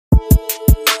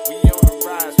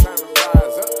rise, trying to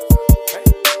rise up. Hey,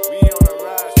 we on the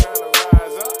rise, trying to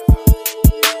rise up.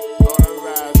 On the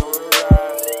rise, on the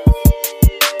rise.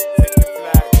 Take the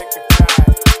flag, take the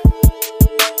flag.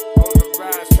 On the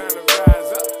rise, trying to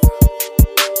rise up.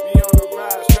 We on the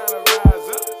rise, trying to rise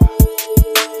up.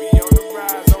 We on the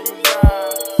rise, on the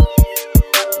rise.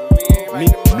 We ain't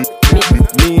like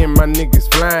Me and my niggas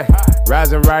flying,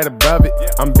 rising right above it.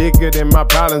 I'm bigger than my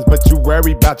problems, but you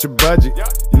worry about your budget.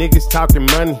 Niggas talking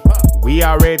money, we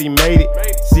already made it.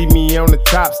 See me on the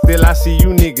top, still I see you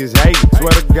niggas hating.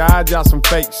 Swear to God, y'all some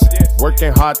fakes,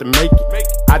 working hard to make it.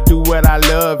 I do what I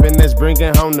love, and that's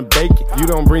bringing home the bacon. You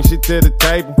don't bring shit to the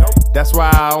table, that's why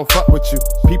I don't fuck with you.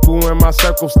 People in my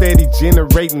circle steady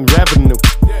generating revenue.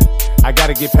 I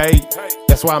gotta get paid,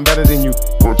 that's why I'm better than you.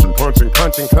 Punching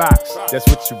clocks, that's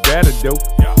what you better do.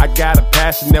 I got a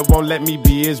passion that won't let me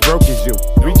be as broke as you.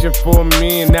 Reaching for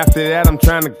me, and after that I'm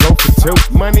trying to go for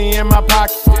two. Money in my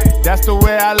pocket, that's the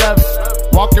way I love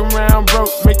it. Walking around broke,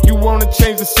 make you wanna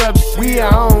change the subject. We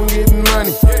are on getting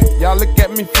money, y'all look at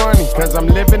me funny, cause I'm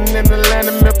living in the land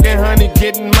of milk and honey,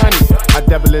 getting money. I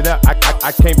double it up,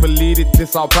 I can't believe it,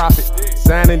 this all profit.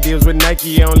 Signing deals with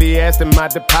Nike, only asking my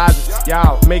deposits.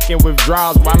 Y'all making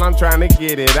withdrawals while I'm trying to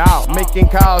get it out. Making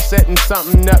calls, setting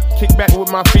something up, kick back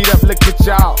with my feet up, look at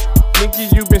y'all.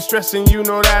 Niggas, you been stressing, you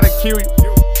know that'll kill you.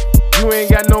 You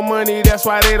ain't got no money, that's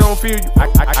why they don't feel you.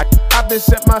 I been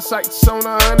set my sights on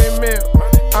 100 mil.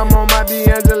 I'm on my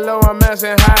D'Angelo, I'm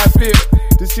asking how I feel.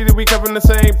 To see that we come from the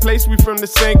same place, we from the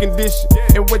same condition.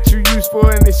 And what you use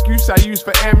for an excuse, I use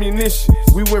for ammunition.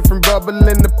 We went from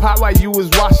bubbling the pot while you was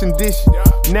washing dishes.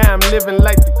 Now I'm living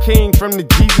like the king from the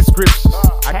Jesus scriptures.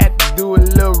 I had to do a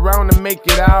little wrong to make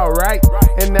it alright.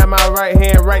 And now my right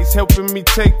hand right's helping me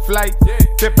take flight.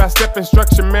 Step by step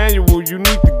instruction manual, you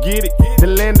need to get it. The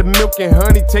land of milk and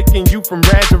honey, taking you from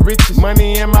rags to riches.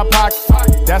 Money in my pocket,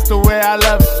 that's the way I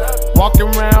love it. Walking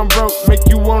around broke, make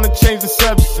you wanna change the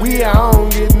subject. We are on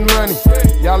getting money,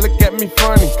 y'all look at me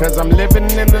funny, cause I'm living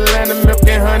in the land of milk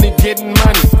and honey, getting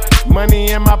money.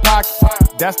 Money in my pocket,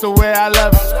 that's the way I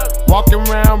love it. Walking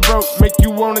around broke, make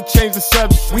you wanna change the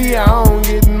subject. We are on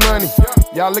getting money,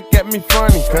 y'all look at me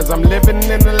funny, cause I'm living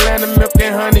in the land of milk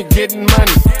and honey, getting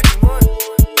money.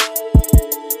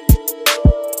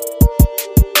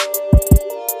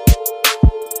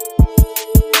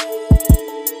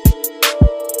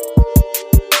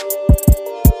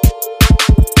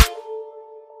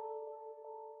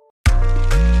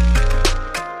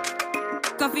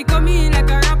 Coffee come in like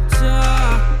a rapture.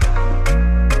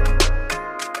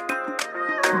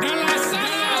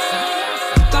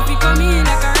 Coffee come in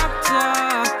like a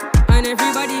rapture, and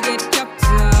everybody get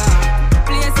captured.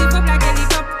 Play a sip up like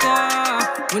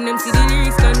helicopter, when them see the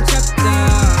lyrics constructor.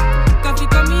 Coffee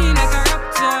come in like a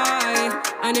rapture,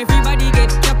 and everybody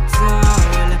get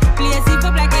captured. Play a sip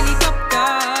up like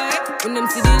helicopter, when them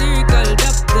see the lyrical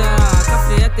doctor.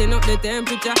 Coffee hotting up the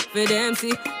temperature for them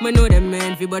see. Me know them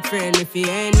envy, but friendly fi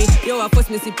enemy. Yo, I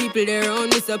first me see people there around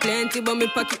me so plenty, but me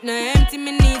pocket no empty,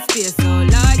 me need space, so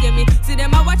Lord, yeah me. See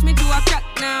them a watch me to a crack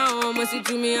now, must see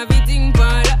to me everything for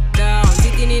lockdown.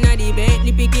 Sitting in a the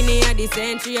Bentley, picking in a the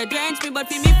century, a drench me, but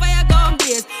fi me fire gun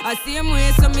blaze. A same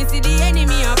way, so me see the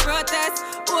enemy a protest.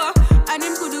 Oh, and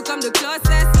him could do come the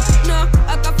closest. No,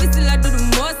 I can still I do the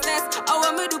mostest. I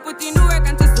want me to put in the work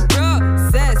and test the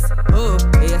process. Oh,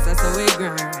 yes, that's how we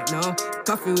grind right now.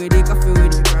 Coffee with the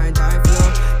grind time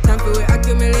flow. Time for we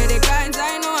accumulate the kinds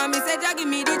I know. And me say, give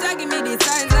me the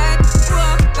signs like,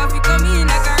 whoa, coffee come in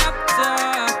like a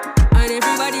rapture, and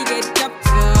everybody get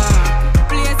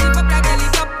captured. Play a sip up like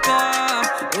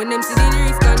helicopter, when them see the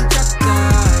lyrics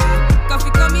constructor.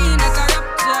 Coffee come in like a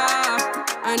rapture,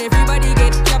 and everybody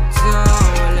get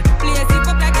captured. Play a sip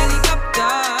up like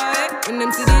helicopter, when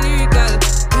them see the lyrical.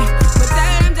 But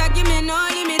tell them to give me no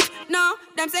limit. No,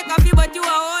 them say coffee, but you are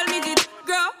all midget.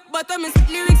 But when me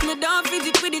lyrics, me don't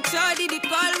fidget with it. Shorty, the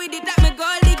call with it, that me go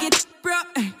dig it. Bro,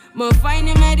 me find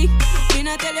him ready. Me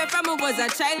not tell you from I was a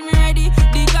child, me ready.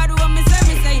 The God who want me serve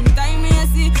me, same time me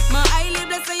see. My eye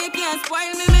live, so you can't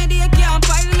spoil me, ready. You can't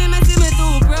pile me, messy me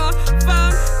too, bro.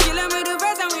 Found, kill him with the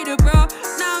verse and with the bro.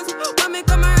 Now, when me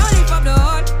come around, lift up the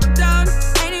whole down.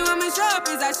 Anywhere me show up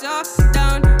is a show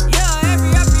down. Yo,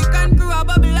 every African crew a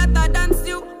bubble at a dance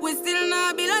you. We still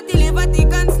not be like till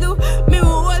Vatican slew. Me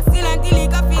will hold still until he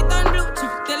coffee done blue.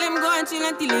 Tell him go and chill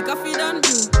until he coffee done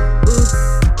blue.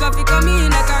 Coffee come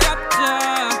in like a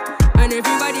rapture, and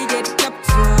everybody get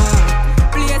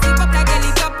captured. Play a sip up like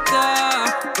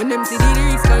helicopter, when them see the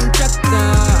lyrics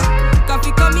constructor.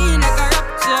 Coffee come in like a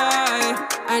rapture,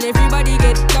 and everybody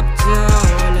get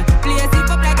captured. Play a sip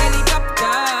up like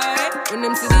helicopter, when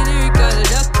them see the lyrical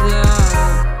doctor.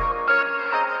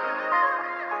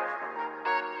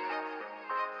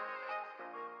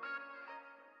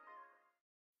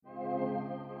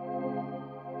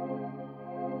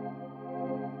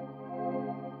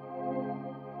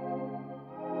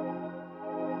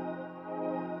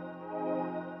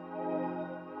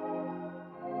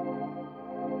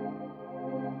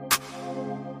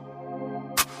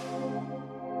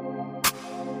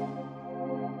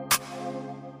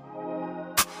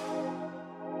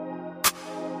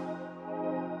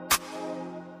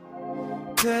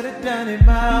 Could've done it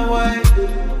my way.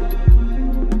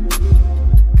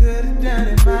 Could've done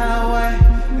it my way,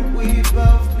 and we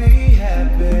both be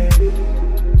happy.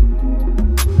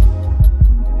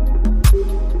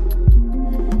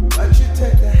 But you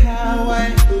took the highway.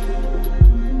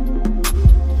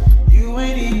 You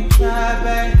ain't even tried,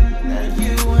 babe. Now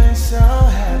you ain't so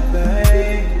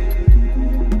happy.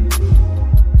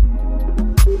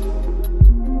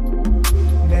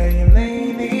 Now you're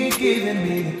leaning, giving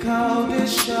me the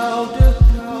coldest shoulder.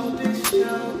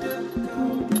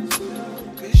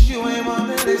 Cause you ain't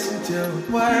wanna listen to a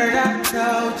word I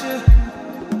told you.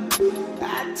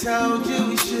 I told you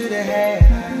we should've had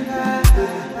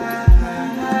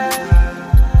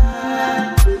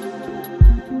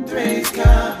Three's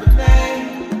Company,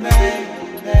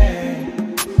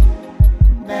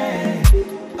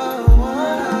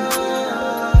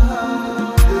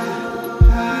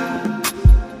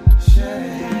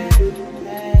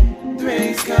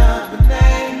 Three's Company,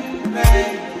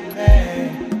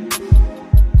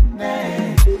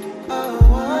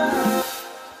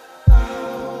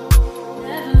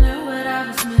 Never knew what I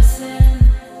was missing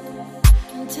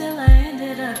until I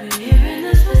ended up here in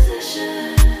this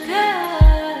position.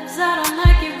 'Cause I don't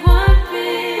like it one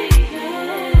bit.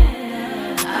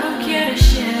 I don't care to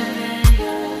share, babe.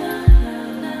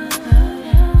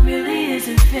 Really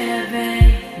isn't fair,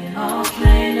 babe. All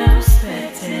play, no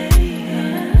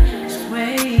spectating. Just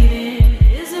waiting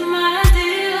isn't my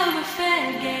idea of a fair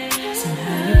game.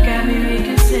 Somehow you got me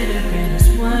reconsidering this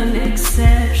one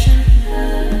exception.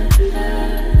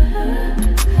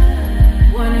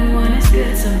 One and one is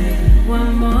good, so maybe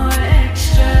one more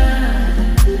extra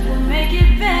will make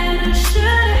it better.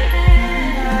 Should've had.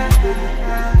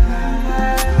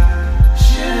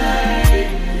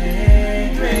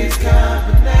 Three's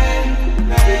Company,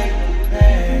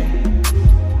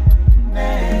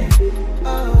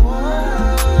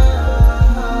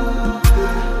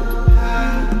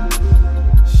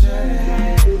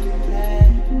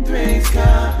 Three's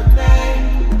Company,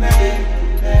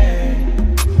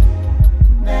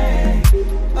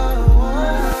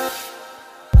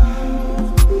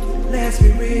 let's be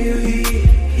real here.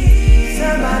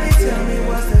 Somebody tell me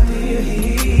what's the deal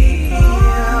here.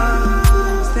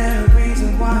 Is there a reason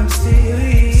why I'm still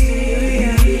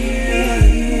here?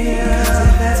 'Cause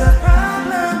if there's a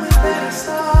problem, we better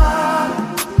start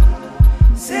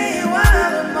saying why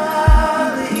the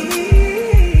Molly.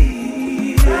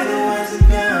 Other ones are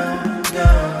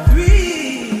gone.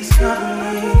 Three's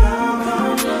Company,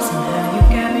 gone. Somehow you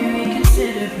got me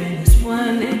reconsidering this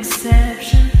one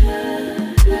exception.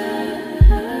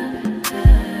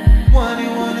 One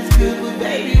and one is good, but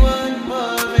baby, one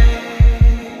more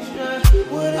extra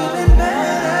would've been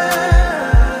better.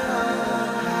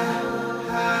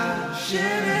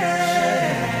 Should've.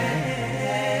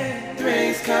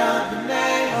 Three's Company.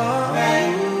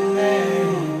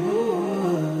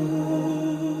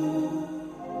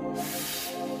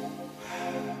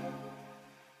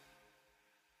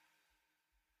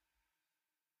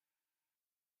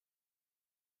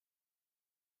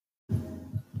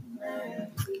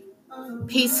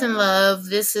 Peace and love.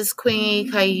 This is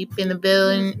Queen Kaip in the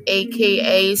building,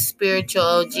 aka Spiritual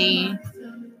OG.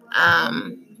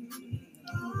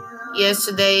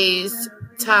 Yesterday's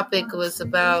topic was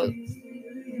about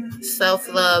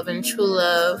self-love and true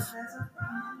love.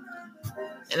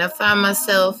 And I found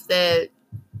myself that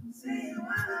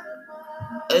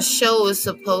a show was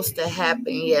supposed to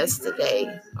happen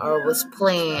yesterday, or was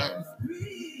planned.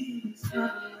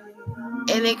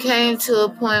 And it came to a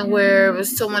point where it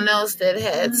was someone else that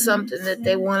had something that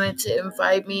they wanted to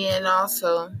invite me in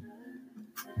also.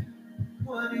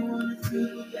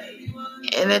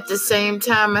 And at the same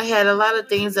time, I had a lot of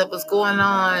things that was going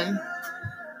on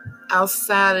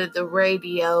outside of the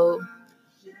radio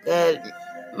that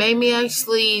made me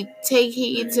actually take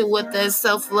heed to what that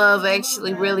self-love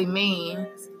actually really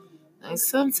means. Like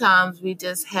sometimes we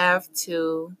just have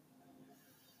to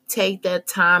take that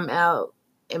time out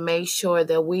and make sure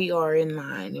that we are in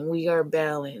line and we are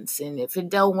balanced. And if it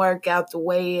don't work out the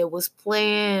way it was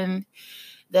planned,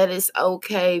 that is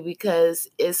okay, because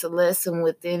it's a lesson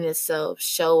within itself,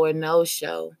 show or no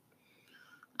show.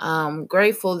 I'm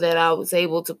grateful that I was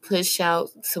able to push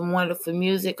out some wonderful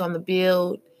music on the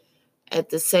build. At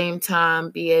the same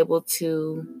time, be able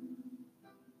to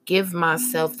give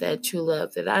myself that true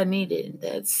love that I needed,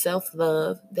 that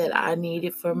self-love that I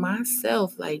needed for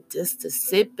myself, like just to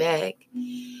sit back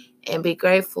and be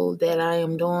grateful that I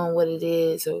am doing what it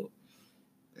is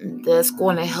that's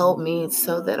going to help me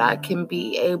so that I can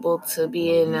be able to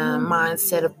be in a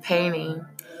mindset of painting,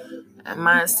 a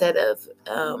mindset of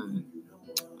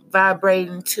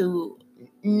vibrating to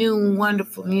new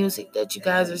wonderful music that you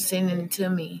guys are sending to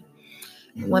me.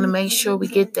 I want to make sure we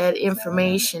get that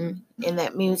information and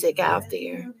that music out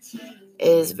there. It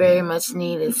is very much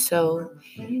needed. So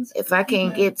if I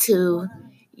can get to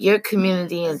your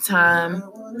community in time,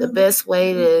 the best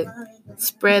way to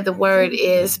spread the word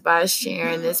is by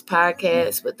sharing this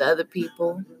podcast with other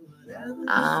people,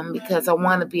 because I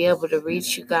want to be able to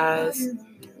reach you guys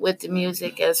with the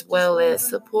music as well as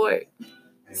support.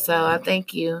 So I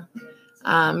thank you.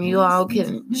 You all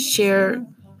can share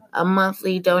a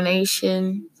monthly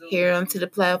donation here onto the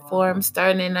platform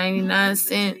starting at 99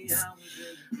 cents.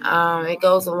 It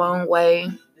goes a long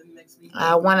way.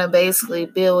 I want to basically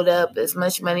build up as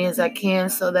much money as I can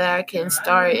so that I can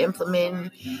start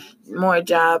implementing more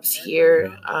jobs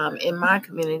here in my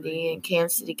community in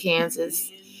Kansas City, Kansas,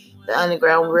 the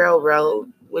Underground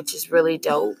Railroad, which is really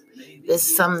dope. This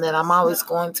is something that I'm always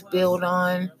going to build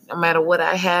on, no matter what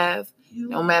I have,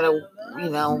 no matter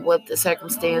what the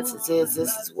circumstances is. This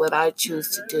is what I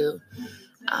choose to do.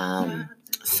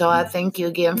 So I thank you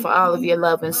again for all of your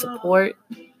love and support.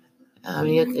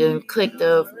 You can click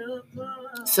the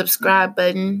subscribe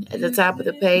button at the top of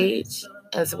the page,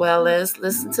 as well as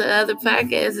listen to other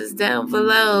podcasts down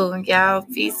below. Y'all,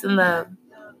 peace and love.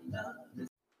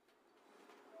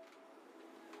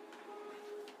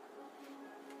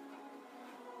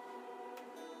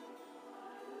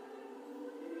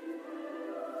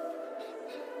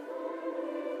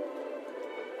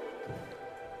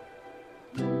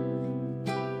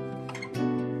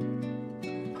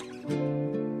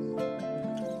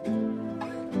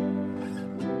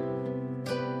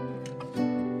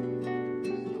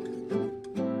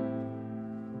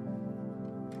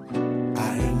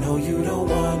 You don't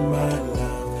want my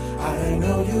love. I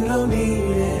know you don't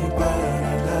need it, but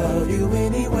I love you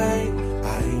anyway.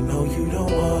 I know you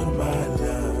don't want my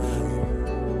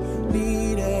love.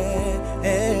 Need it.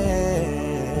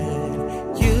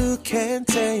 You can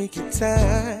take your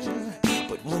time,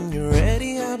 but when you're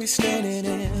ready, I'll be standing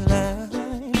in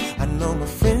line. I know my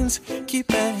friends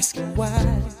keep asking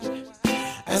why,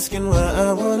 asking why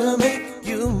I wanna make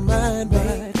you mine,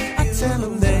 but I tell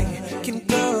them they can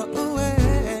go away.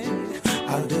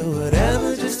 I'll do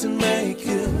whatever just to make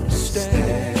you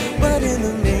stay. But in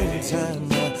the meantime,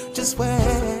 I'll just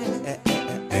wait.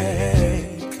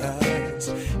 'Cause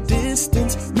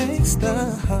distance makes the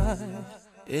heart.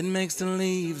 It makes the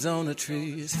leaves on the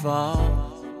trees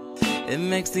fall. It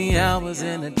makes the hours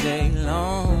in a day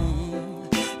long.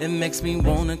 It makes me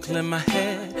wanna clear my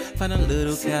head, find a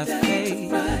little cafe,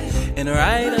 and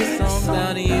write a song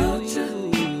about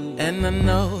you. And I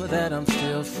know that I'm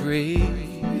still free.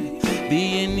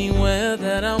 Be anywhere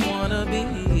that I wanna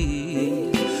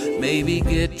be. Maybe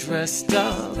get dressed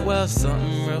up, wear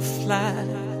something real fly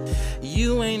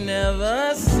you ain't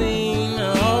never seen.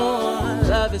 Oh,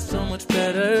 love is so much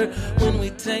better when we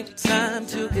take time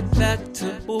to get back to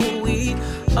who we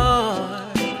are.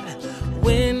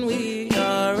 When we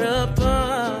are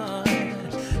apart,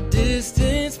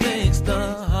 distance makes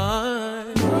the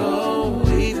heart grow.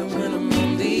 Even when I'm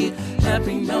lonely,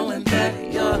 happy knowing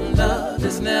that your love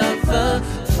is never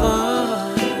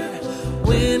far.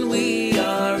 When we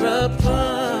are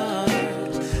apart,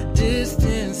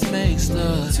 distance makes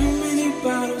the. Too many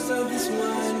bottles of this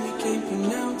wine we can't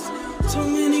pronounce. Too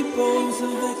many bowls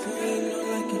of that green, no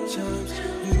lucky charms.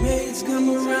 And maids come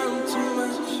around too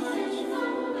much.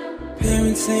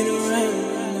 Parents ain't around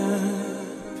enough.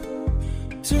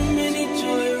 Too many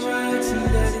joy rides and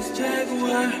daddy's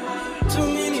Jaguar. Too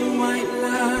many white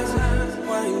lies and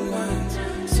white lines.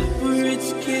 Super rich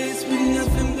kids with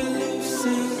nothing but loose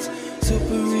ends.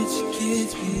 Super rich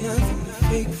kids with nothing but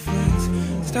fake friends.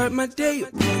 Start my day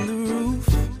up on the roof.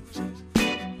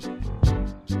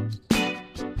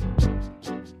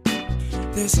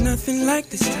 There's nothing like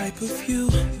this type of view.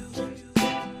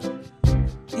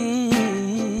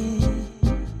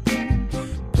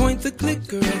 Point the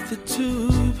clicker at the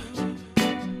tube.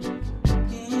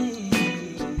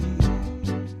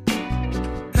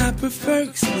 I prefer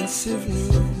expensive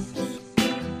news.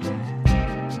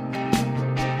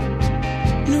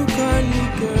 New car, new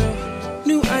girl,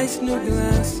 new ice, new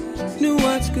glass, new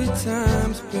watch, good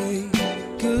times, babe,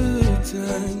 good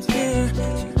times, yeah.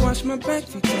 She washed my back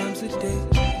 3 times a day.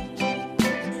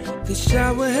 The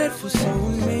shower head feels so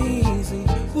amazing.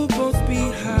 We'll both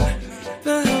be high.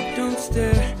 The help don't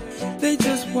stare. They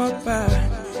just walk by.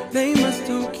 They must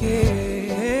don't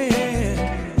care.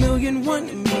 1,000,001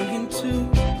 and 1,000,002.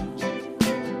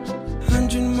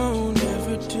 100 more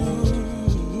never do.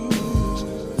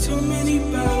 Too many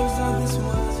bottles of this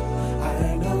wine.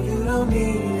 I know you don't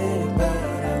need it, but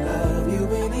I love you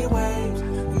anyway.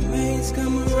 The maids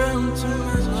come around too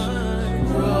much.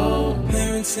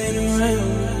 insane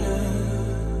around.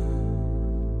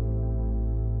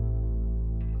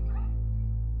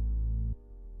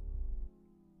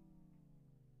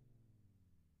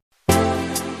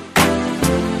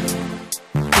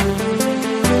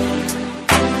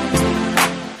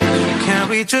 Can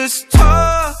we just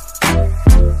talk?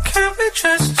 Can we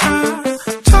just talk?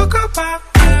 Talk about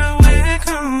where we're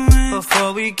going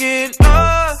before we get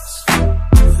lost.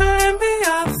 Let me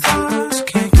our thoughts.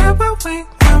 Can't get what we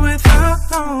want without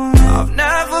knowing. I've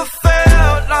never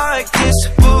felt like this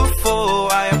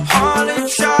before. I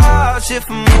apologize if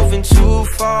I'm moving too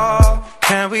far.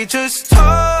 Can we just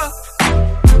talk?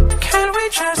 Can we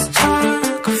just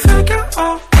talk? Figure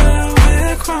out where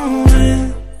we're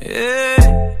growing.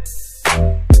 Yeah.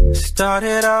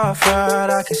 Started off right,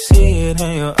 I can see it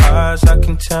in your eyes. I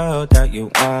can tell that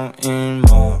you wanting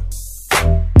more.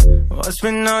 What's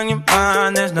been on your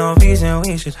mind? There's no reason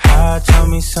we should hide. Tell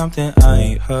me something I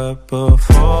ain't heard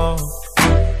before.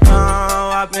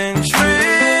 Oh, I've been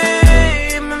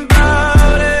dreaming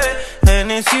about it,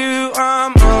 and it's you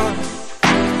I'm on.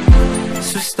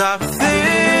 So stop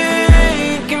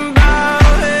thinking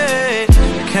about it.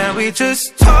 Can we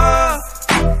just talk?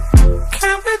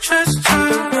 Can we just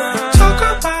talk? Talk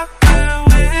about where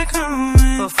we're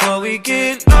going before we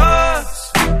get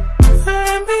lost.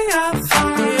 Let me our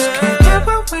thoughts. Can't get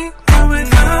what we want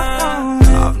without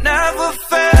knowing. I've never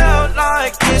felt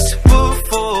like this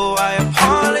before. I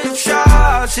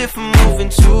apologize if I'm moving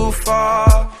too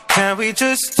far. Can we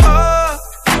just talk?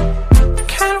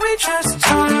 Can we just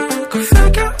talk?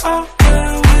 Figure out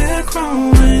where we're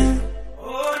growing.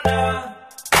 Oh, no.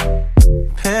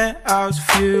 Penthouse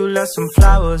view, left some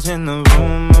flowers in the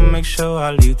room. I'll make sure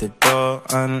I leave the door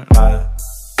unlocked.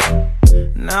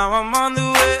 Now I'm on the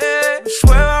way,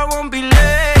 swear I won't be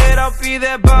late. I'll be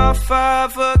there by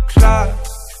 5 o'clock.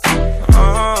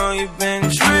 Oh, you've been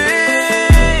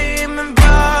dreaming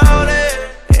about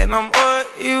it, and I'm what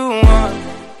you want.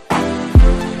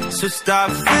 So stop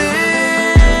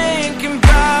thinking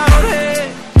about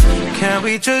it. Can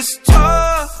we just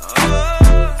talk?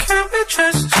 Can we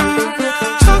just talk?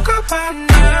 Talk about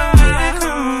now we're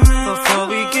going before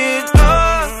we get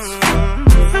lost.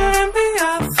 Let me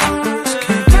our thoughts.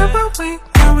 Can't get what we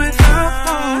want without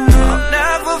knowing. I've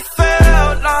never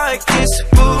felt like this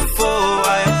before.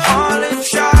 I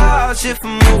apologize if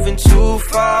I'm moving too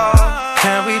far.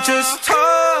 Can we just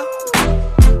talk?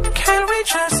 Can we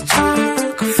just talk?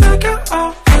 Figure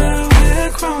out where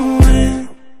we're growing.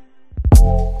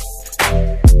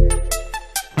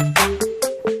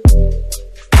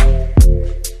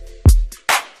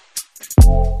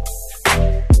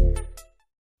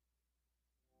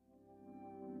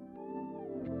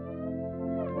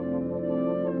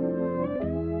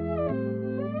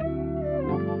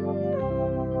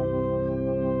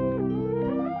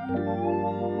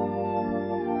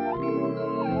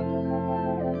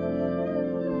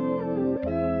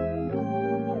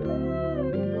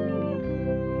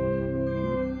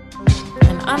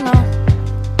 I know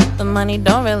the money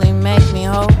don't really make me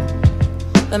whole.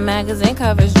 The magazine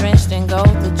covers drenched in gold.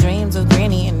 The dreams of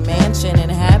Granny and mansion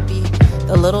and happy.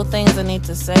 The little things I need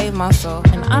to save my soul.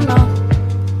 And I know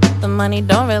the money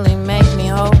don't really make me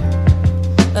whole.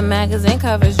 The magazine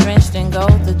covers drenched in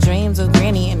gold. The dreams of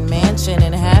Granny and mansion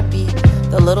and happy.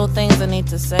 The little things I need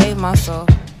to save my soul.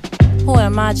 Who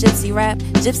am I, Gypsy rap?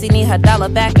 Gypsy need her dollar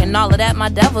back and all of that. My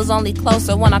devil's only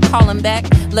closer when I call him back.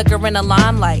 Lick her in the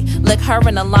limelight, lick her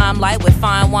in the limelight with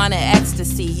fine wine and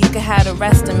ecstasy. You can have the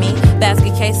rest of me.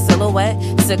 Basket case, silhouette,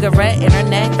 cigarette,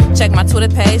 internet. Check my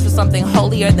Twitter page for something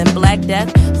holier than Black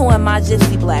Death. Who am I,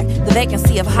 Gypsy Black? The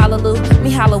vacancy of Hallelujah. Me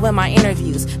hollow in my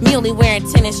interviews. Me only wearing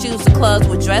tennis shoes to clubs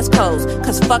with dress codes.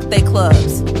 Cause fuck they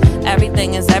clubs.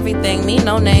 Everything is everything. Me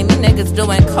no name. Me niggas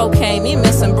doing cocaine. Me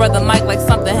missing Brother Mike like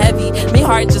something heavy. Me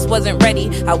heart just wasn't ready.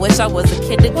 I wish I was a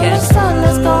kid again. When the sun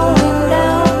is going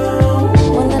down,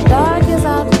 when the dark is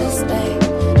out to stay,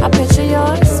 I picture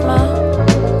your smile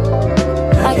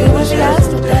like it was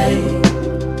yesterday.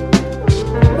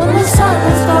 When the sun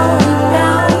is going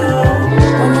down,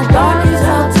 when the dark is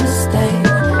out to stay,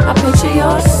 I picture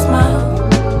your smile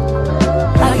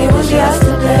like it was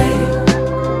yesterday.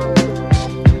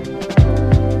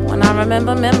 When I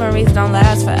remember memories don't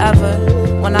last forever.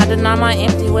 When I deny my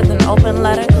empty with an open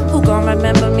letter, who gon'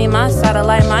 remember me? My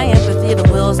satellite, my empathy. The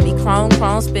wheels be chrome,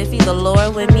 spiffy. The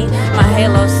Lord with me. My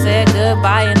halo said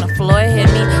goodbye and the floor hit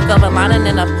me. Velvet lining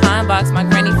in a pine box. My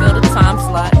granny filled a time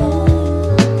slot.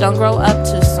 Don't grow up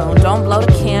too soon. Don't blow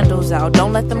the candles out.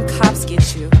 Don't let them cops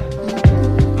get you.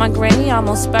 My granny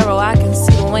almost sparrow. I can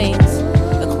see the wings.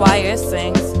 The choir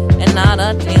sings and not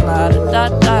a thing. La da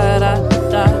da da da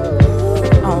da.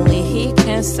 Only he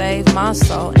can and save my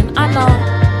soul. And I know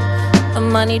the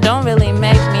money don't really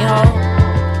make me whole.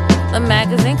 The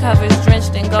magazine covers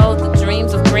drenched in gold, the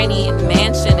dreams of granny and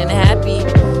mansion and happy,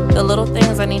 the little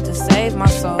things I need to save my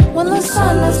soul. When the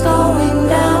sun is going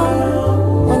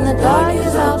down, when the dark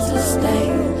is out to stay,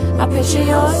 I picture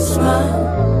your smile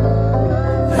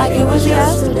like it was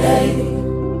yesterday.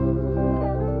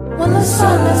 When the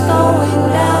sun is going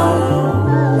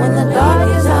down, when the dark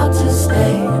is out to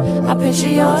stay, I picture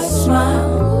your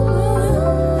smile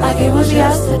like it was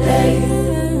yesterday.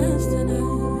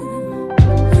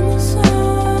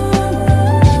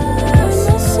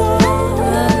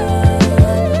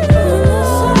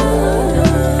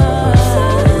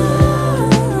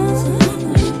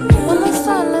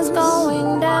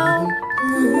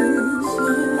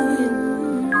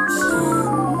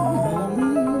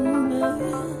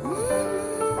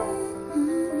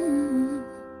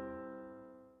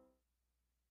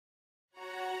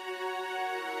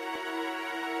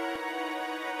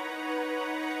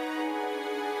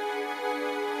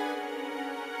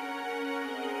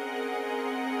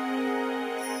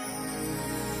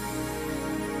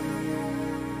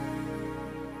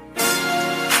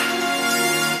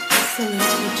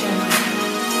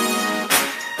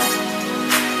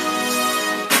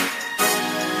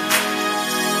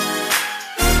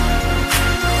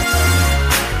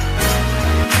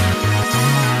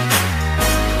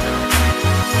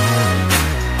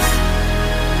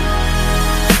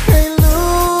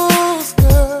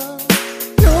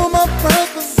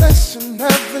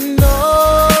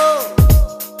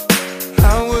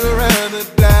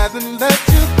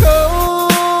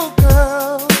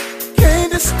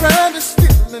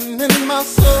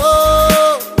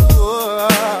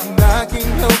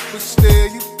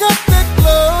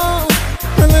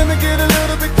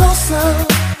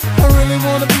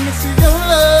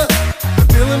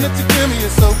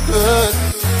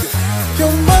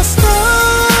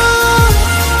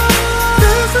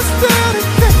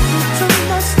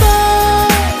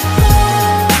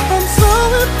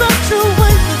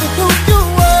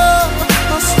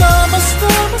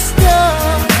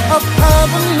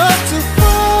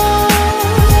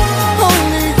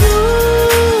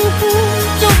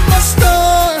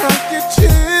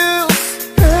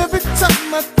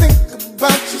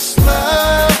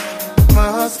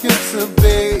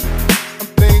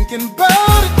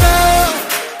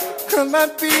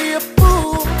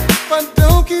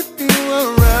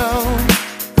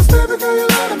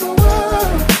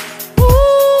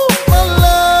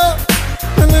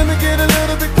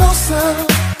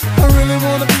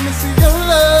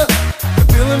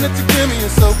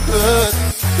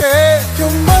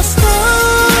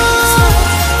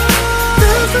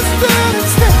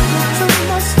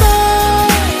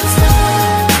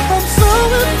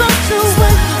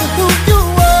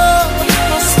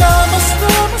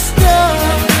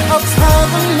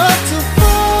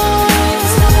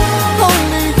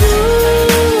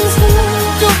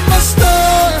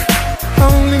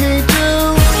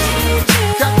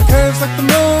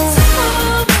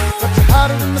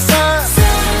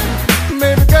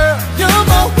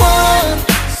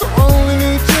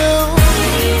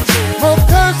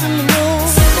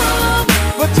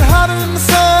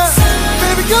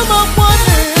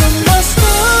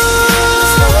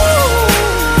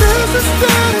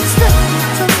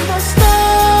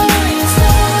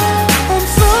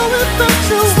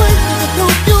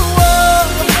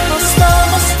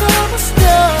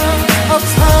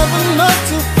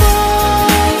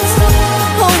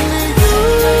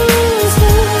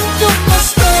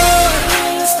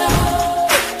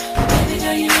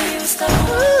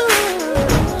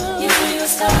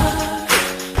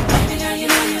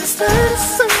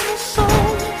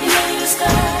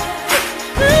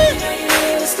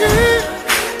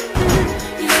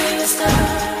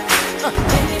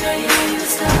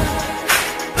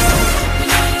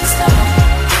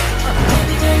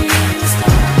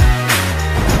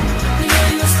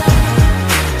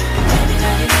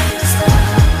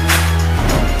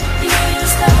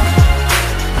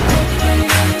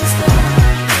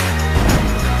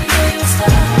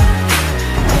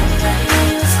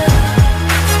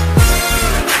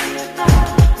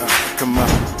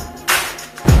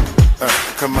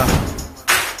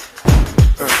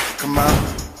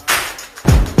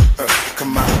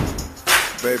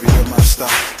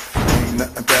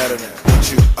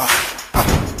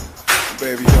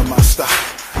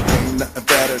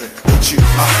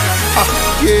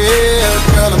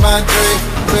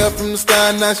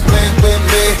 Now she playing with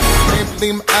me. Can't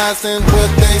believe my eyes and what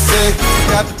they say.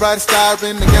 Got the brightest star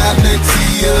in the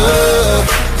galaxy.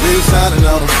 She's shining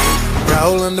on them.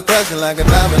 Rolling the pressure like a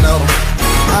diamond on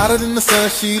them. Hotter than the sun,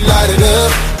 she lighted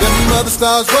up. Them other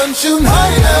stars wasn't shooting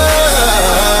high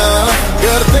enough.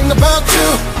 Got a thing about you,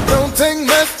 don't take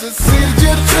much to see that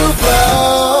you're the truth,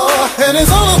 love. And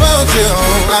it's all about you.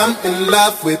 I'm in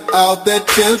love with all that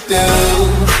you do,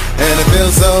 and it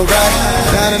feels so right.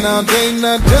 Shining all day,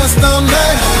 not just all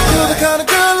night. You're the kind of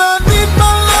girl I need in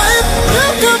my life. You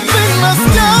could be my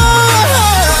sky.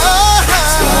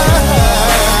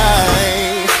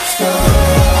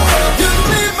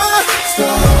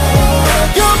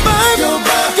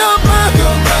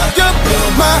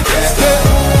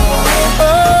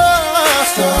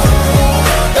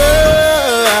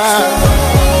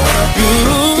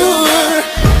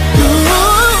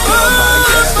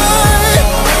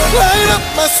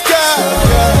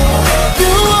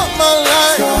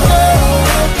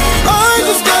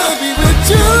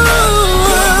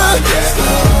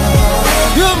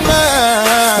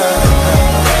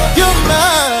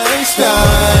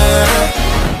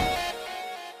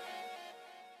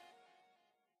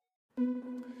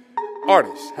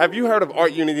 Artists, have you heard of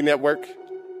Art Unity Network?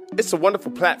 It's a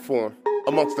wonderful platform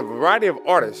amongst a variety of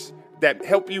artists that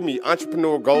help you meet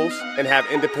entrepreneurial goals and have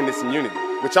independence and unity,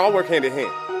 which all work hand in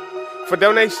hand. For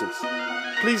donations,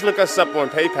 please look us up on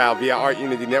PayPal via Art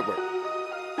Unity Network.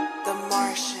 The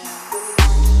Martian.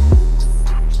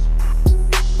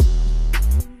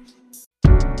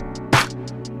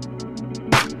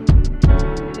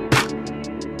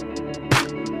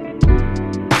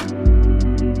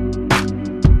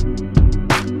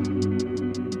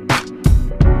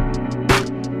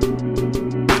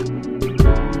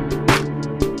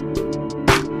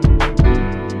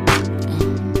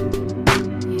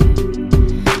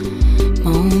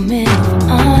 Moment of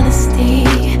honesty,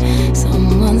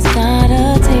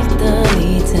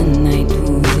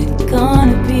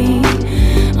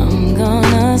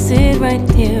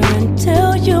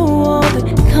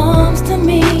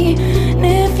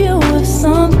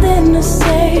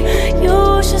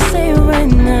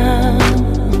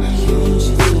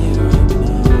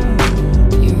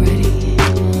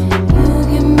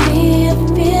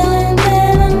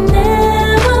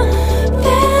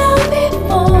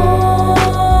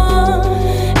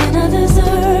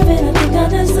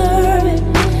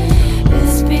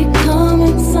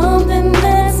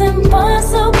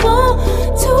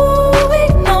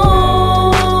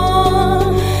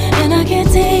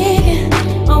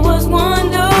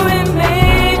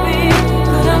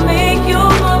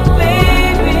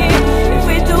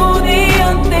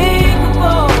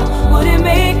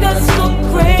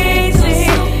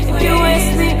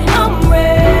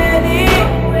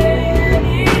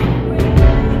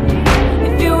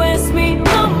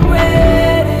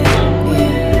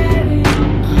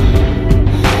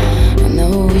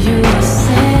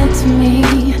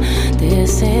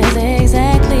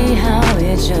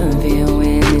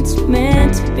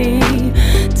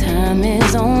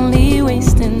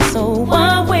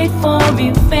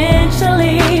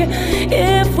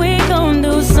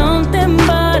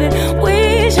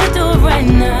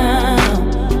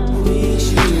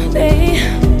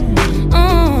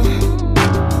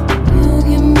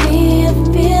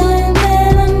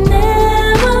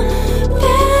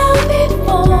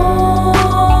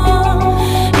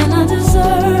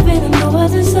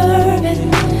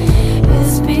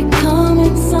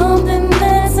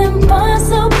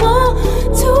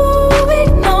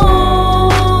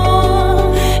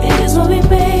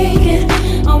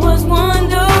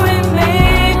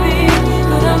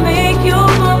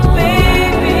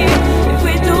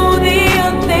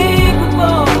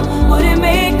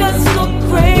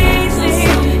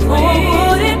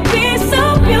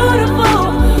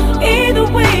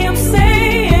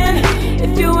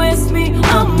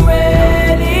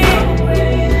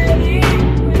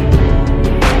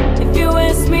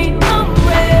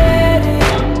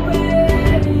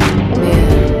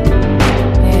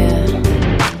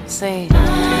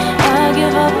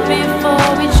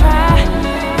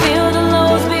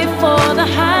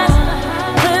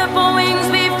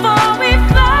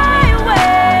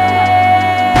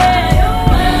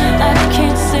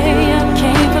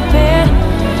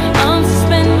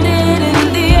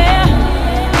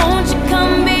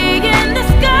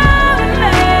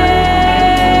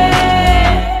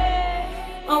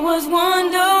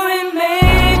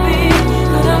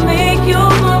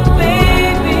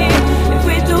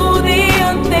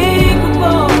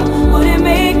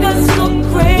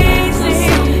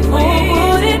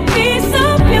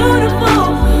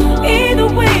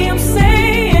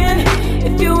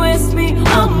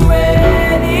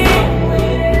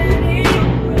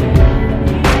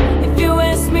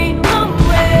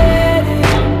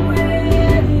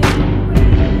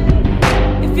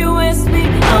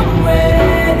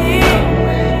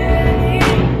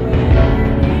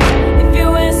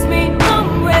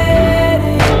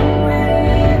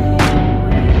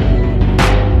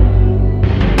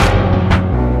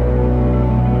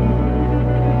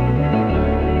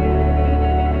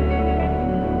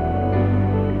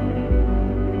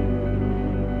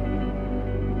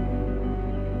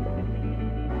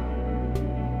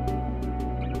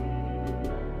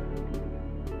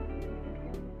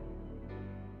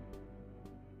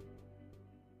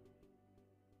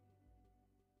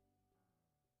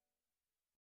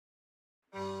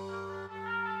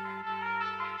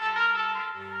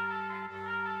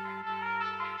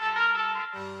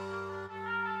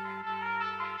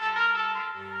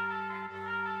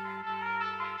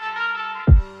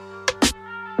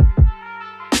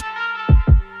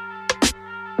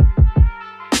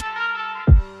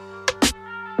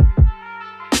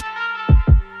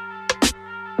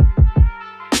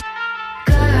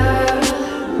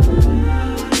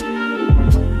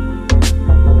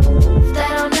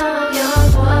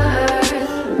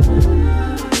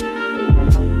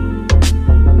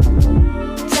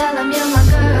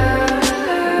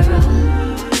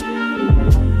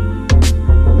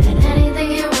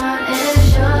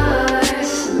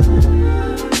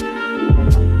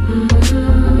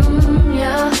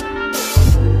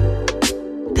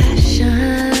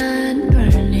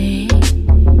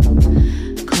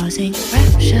 causing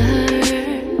rapture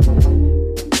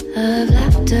of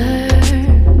laughter.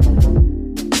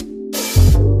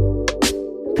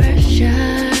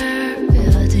 Pressure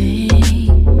building,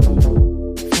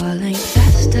 falling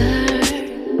faster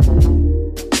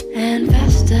and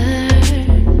faster.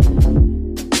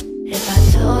 If I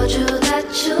told you that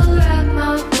you rock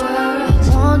my world,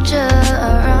 want you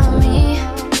around me,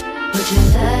 would you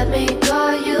let me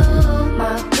call you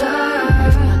my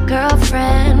girl, my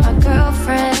girlfriend, my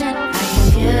girlfriend? I can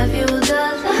give you the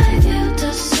life you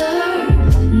deserve.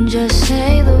 Just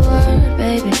say the word,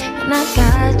 baby, and I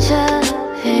gotcha.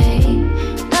 Hey,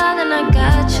 darling, I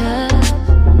gotcha.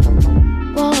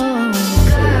 Whoa,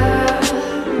 girl.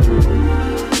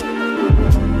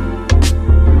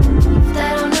 If they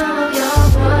don't know your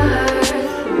worth,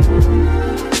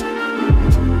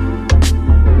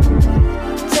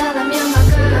 tell them you're my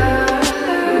girl,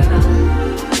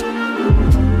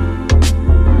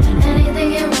 and anything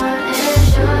you want is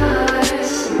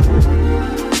yours.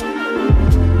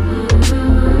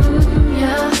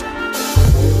 Yeah.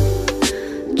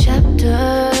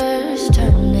 Chapters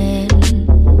turning,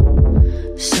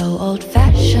 so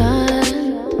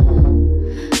old-fashioned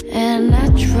and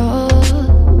natural.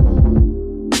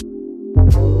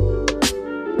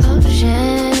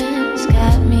 Potions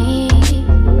got me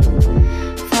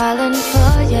falling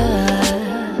for ya.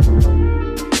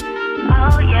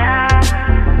 Oh yeah,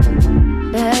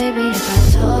 baby, if I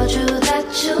told you that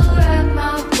you rock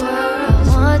my world,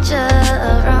 want you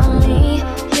around me,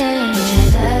 yeah, would you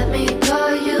let me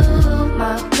call you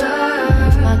my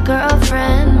girl, my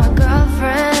girlfriend, my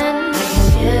girlfriend? I can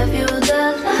give you the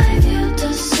life you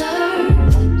deserve.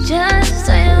 Just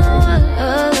say the word,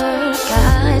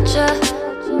 gotcha.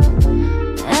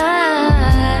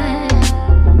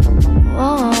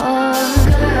 Oh,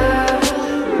 girl,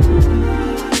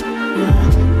 you're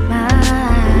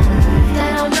mine. They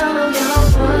don't know your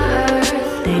worth.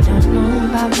 They don't know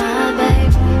about my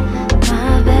baby, my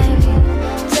baby.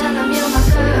 Tell them you're my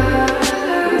girl.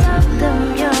 Tell them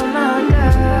you're my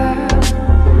girl,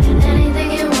 and anything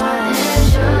you want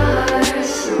is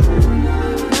yours.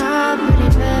 My pretty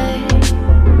baby,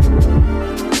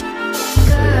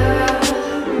 girl,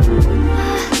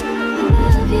 I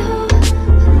love you,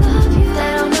 I love you.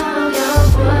 They don't know your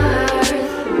worth,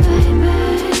 baby.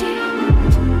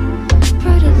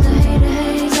 Pretty lady,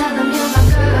 tell them you're my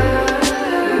girl.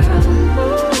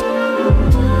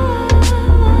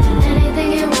 And anything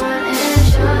you want is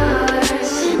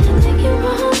yours. Anything you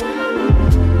want,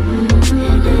 and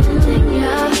anything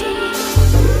you need.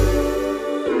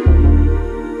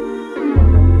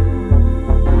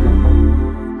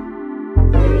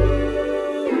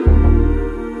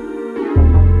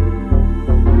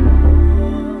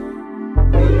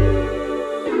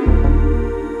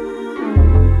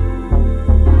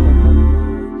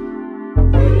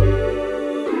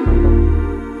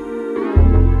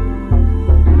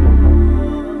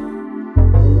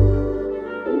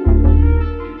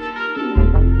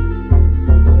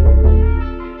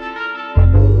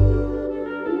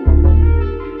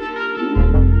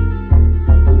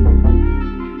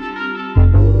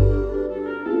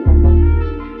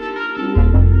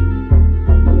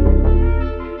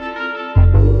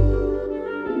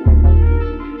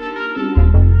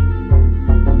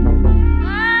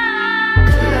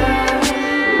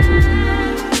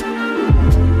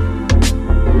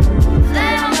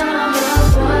 They don't know your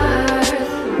worth.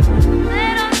 They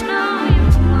don't know your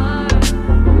worth.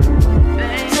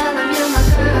 Tell them you're my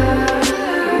girl.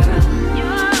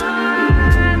 You're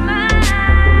mine.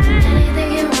 Anything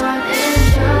you want is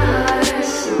yours.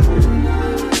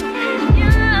 It's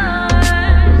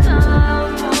yours, oh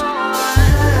boy.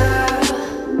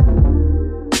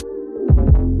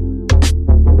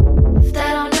 If they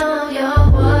don't know your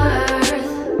worth,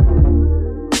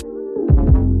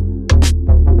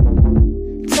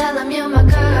 tell them you're my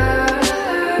girl,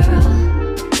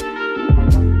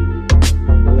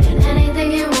 and anything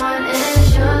you want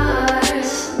is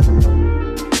yours.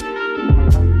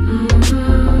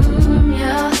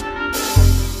 Yeah.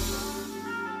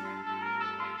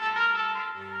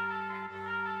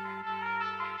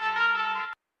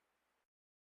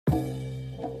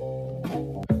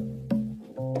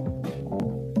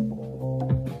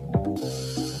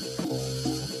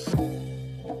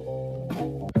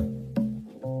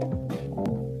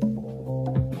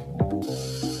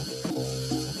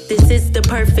 This is the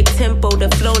perfect tempo to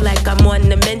flow like I'm on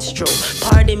the menstrual.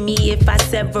 Pardon me if I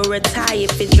sever a tie,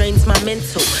 if it drains my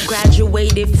mental.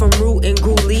 Graduated from root and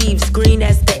grew leaves, green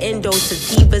as the endo.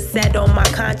 Sativa set on my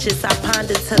conscience, I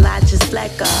ponder till I just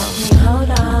let go.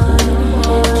 Hold on.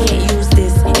 Can't use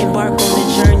this, embark on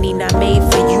a journey not made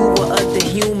for you or other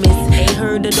humans.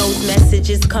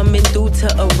 messages coming through to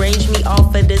arrange me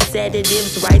off of the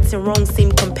sedatives. Rights and wrongs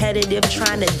seem competitive,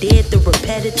 trying to dead the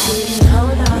repetitive.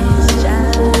 Hold on, it's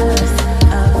just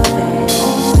a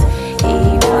phase.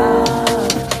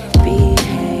 Evolve,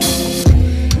 behave.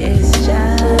 It's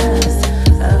just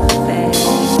a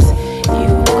phase. You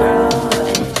grow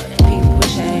and people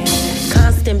change.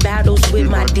 Constant battles with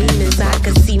my demons, I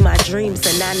can see my dreams.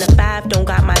 A 9 to 5 don't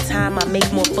got my time, I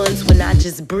make more funds when I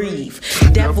just breathe.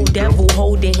 Devil,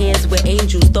 holding hands with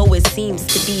angels, though it seems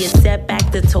to be a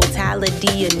setback. The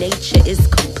totality of nature is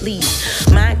complete.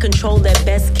 Mind control at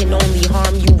best can only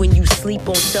harm you when you sleep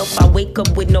on self. I wake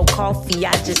up with no coffee,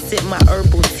 I just sip my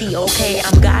herbal tea. Okay,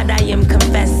 I'm God, I am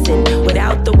confessing,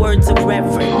 without the words of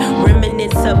reverend.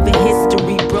 Remnants of a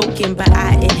history broken, but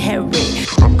I inherit.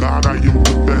 I'm God, I am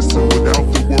confessing, without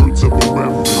the words of a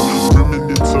reverend.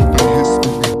 Remnants of the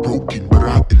history broken, but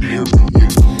I inherit.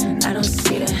 I don't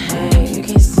see the hate, you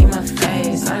can't see my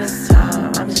face. All this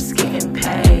time, I'm just getting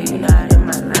paid. You're not in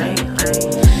my lane.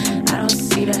 I don't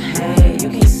see the hate, you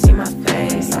can't see my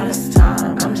face. All this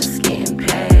time, I'm just getting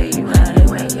paid. You're not in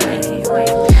my lane.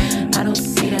 I don't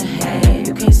see the hate,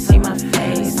 you can't see my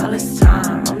face. All this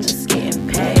time, I'm just getting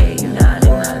paid. You're not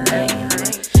in my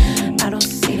lane. I don't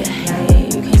see the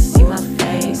hate, you can't see my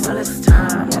face. All this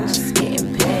time, I'm just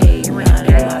getting paid. You're not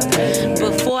in my lane.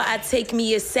 Before I take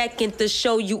me a second to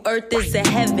show you earth is a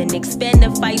heaven. Expand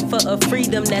the fight for a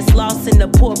freedom that's lost in the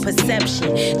poor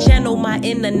perception. Channel my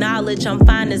inner knowledge, I'm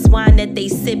fine as wine that they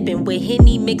sipping. With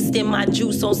Henny mixed in my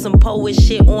juice on some poet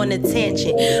shit on a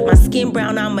tangent. My skin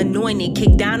brown, I'm anointed.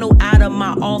 Kick Donald out of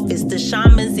my office. The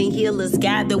shamans and healers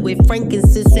gather with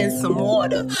frankincense and some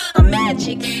water. I'm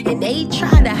magic, and they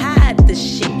try to hide the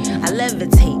shit. I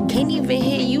levitate, can't even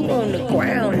hear you on the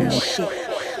ground and shit.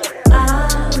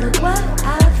 Look what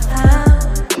I found.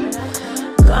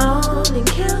 Gone and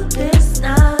killed this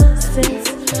nonsense.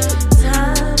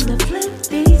 Time to flip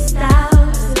these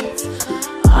thousands.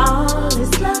 All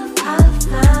this love I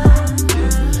found.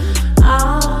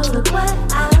 Oh, look what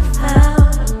I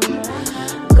found.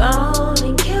 Gone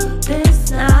and killed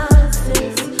this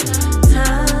nonsense.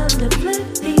 Time to flip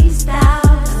these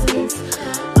thousands.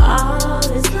 All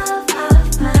this love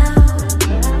I found.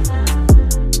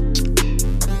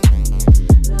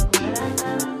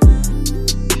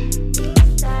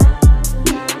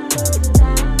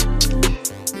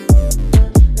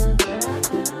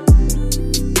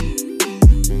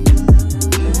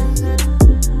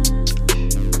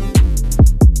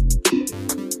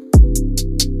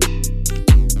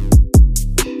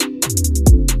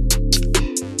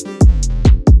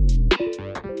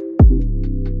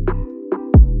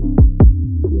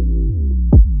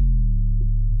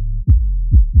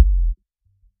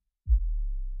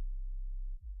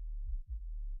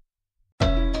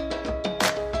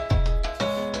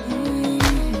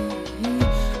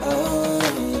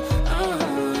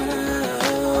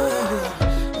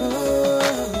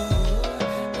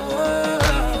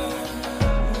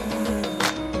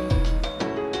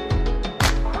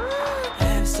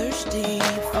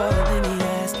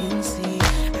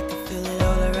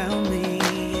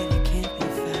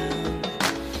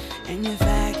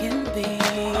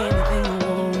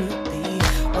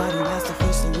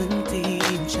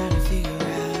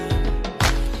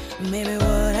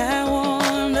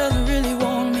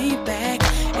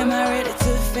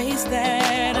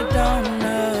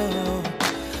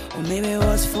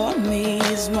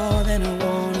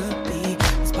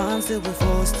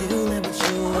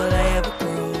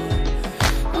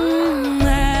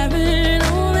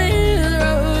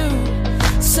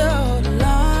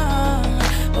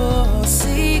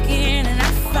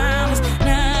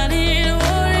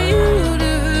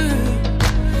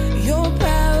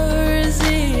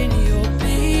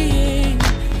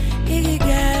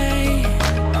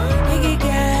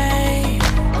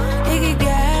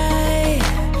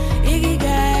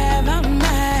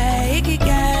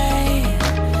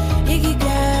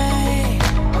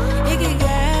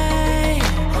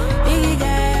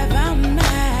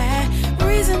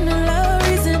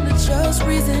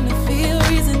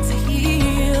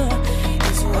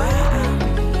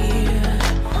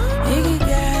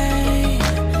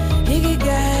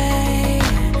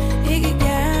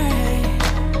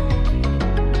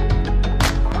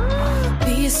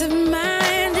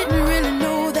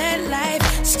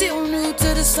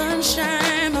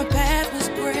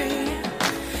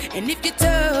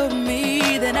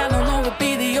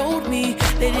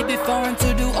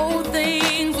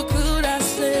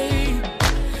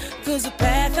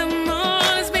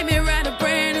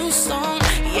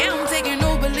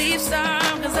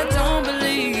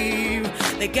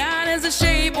 That God has a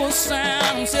shape or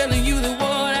sound. I'm telling you that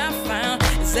what I found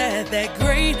is that that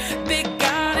great big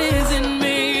God is in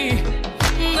me.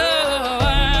 No,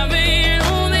 I've been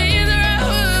on this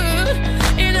road,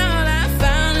 and all I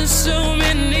found is so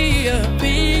many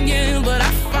opinions, but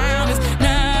I found it's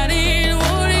not in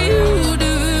what you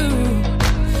do.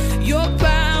 Your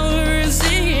power is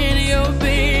in your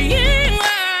being.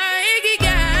 Icky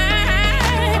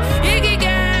guy, icky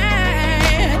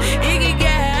guy, icky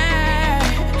guy,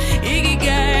 icky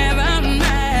guy, I'm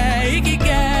my icky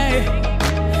guy,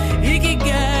 icky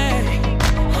guy,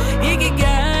 icky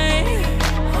guy,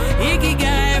 icky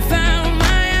guy. Found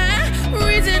my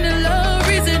reason to love,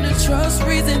 reason to trust,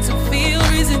 reason to feel,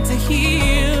 reason to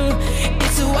heal.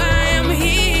 It's why I'm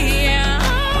here.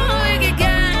 Oh, icky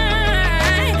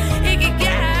guy, icky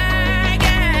guy,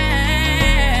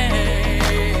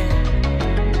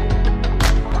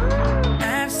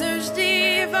 I've searched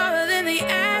deep, farther than the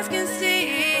eyes can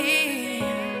see.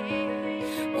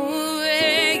 Ooh,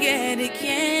 yet it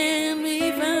can't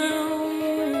be found.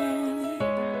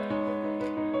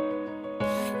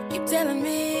 Keep telling me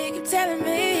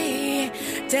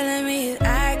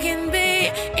I can be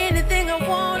anything I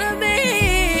wanna be.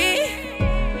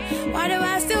 Why do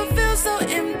I still feel so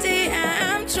empty?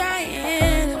 I'm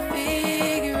trying to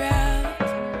figure out.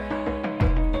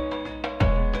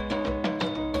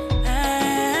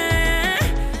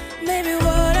 Maybe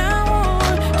what I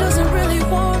want doesn't really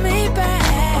want me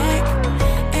back.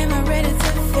 Am I ready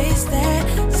to face that?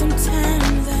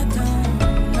 Sometimes I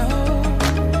don't know.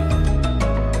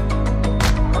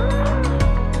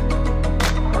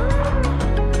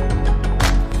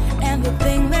 And the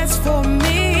thing that's for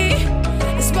me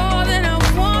is more than I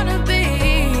wanna be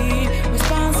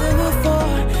responsible for,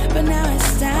 but now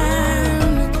it's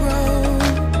time to grow.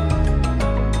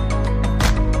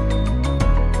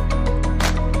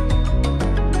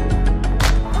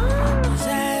 'Cause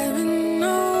I've been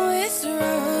on this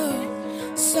road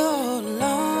so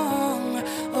long,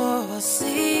 oh,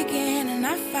 seeking, and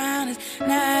I found it's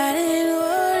not in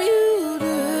what you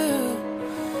do.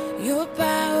 Your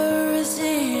power is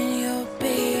in your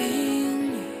being.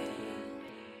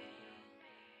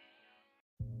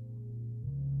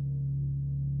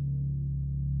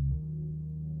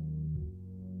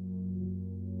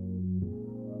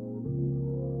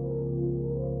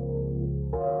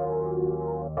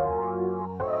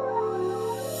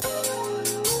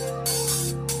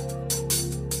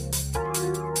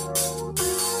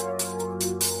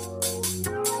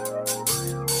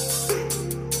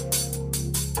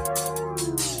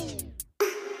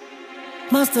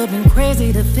 Must have been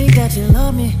crazy to think that you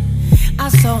love me. I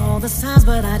saw all the signs,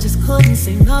 but I just couldn't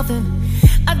say nothing.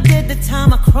 I did the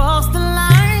time, I crossed the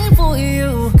line for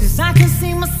you. 'Cause I can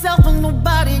see myself in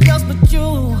nobody else but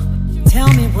you. Tell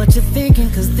me what you're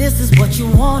thinking, 'cause this is what you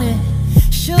wanted.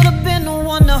 Should've been the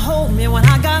one to hold me when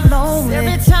I got lonely.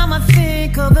 Every time I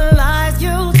think of the lies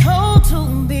you told to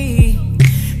me,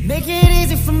 make it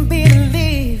easy for me to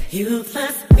leave. You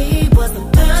plus me was the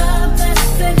love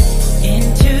lesson. In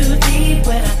too deep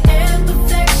where I am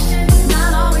perfection.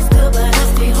 Not always good, but I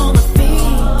stay on my feet.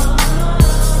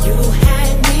 You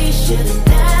had me, should've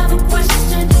never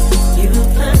questioned. You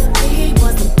plus me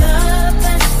was the love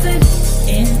lesson.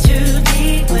 In too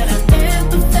deep where I am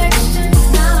perfection.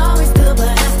 Not always good,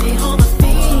 but I stay on my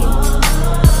feet.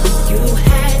 You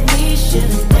had me,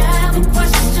 should've never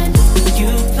questioned.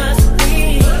 You plus me.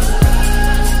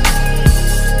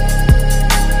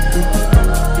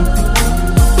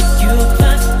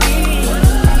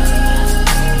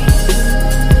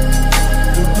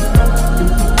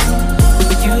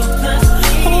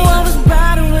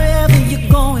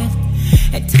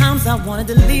 I wanted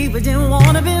to leave, but didn't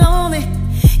want to be lonely.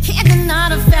 Can't deny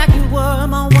the fact you were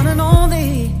my one and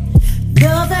only.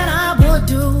 Love that I would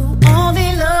do, only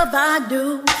love I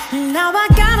do. And now I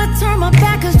gotta turn my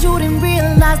back, 'cause you didn't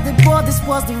realize that, boy, this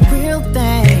was the real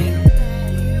thing.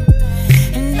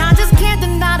 And I just can't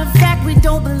deny the fact we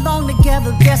don't belong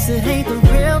together. Guess it ain't the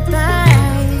real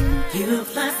thing. You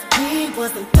plus me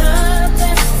was the love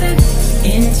lesson.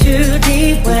 In too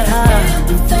deep where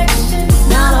imperfection.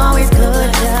 Not always good,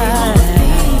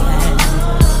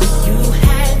 you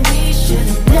had me,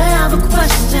 should've never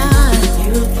questioned.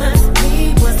 You plus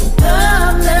me was the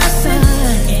love lesson.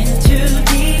 In too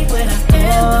deep when I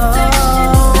am perfection.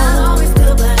 Not always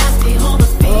good, but I stay on my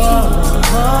feet.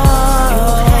 You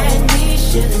had me,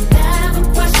 should've never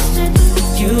questioned.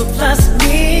 You plus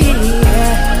me.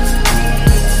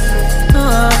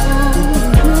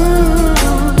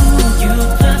 You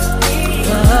plus me.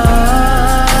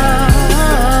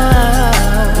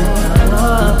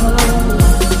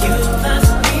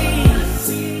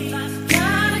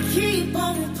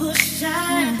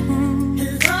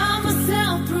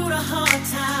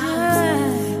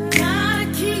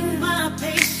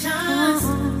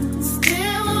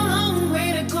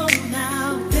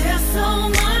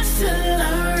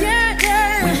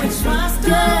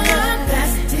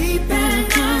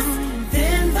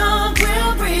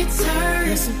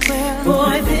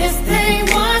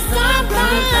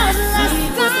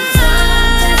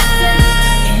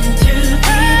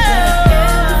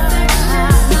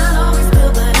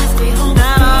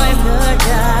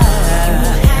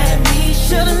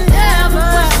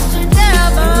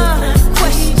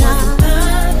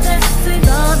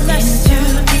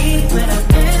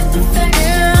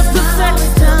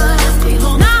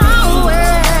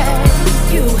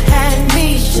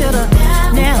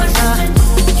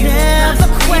 Never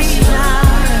question.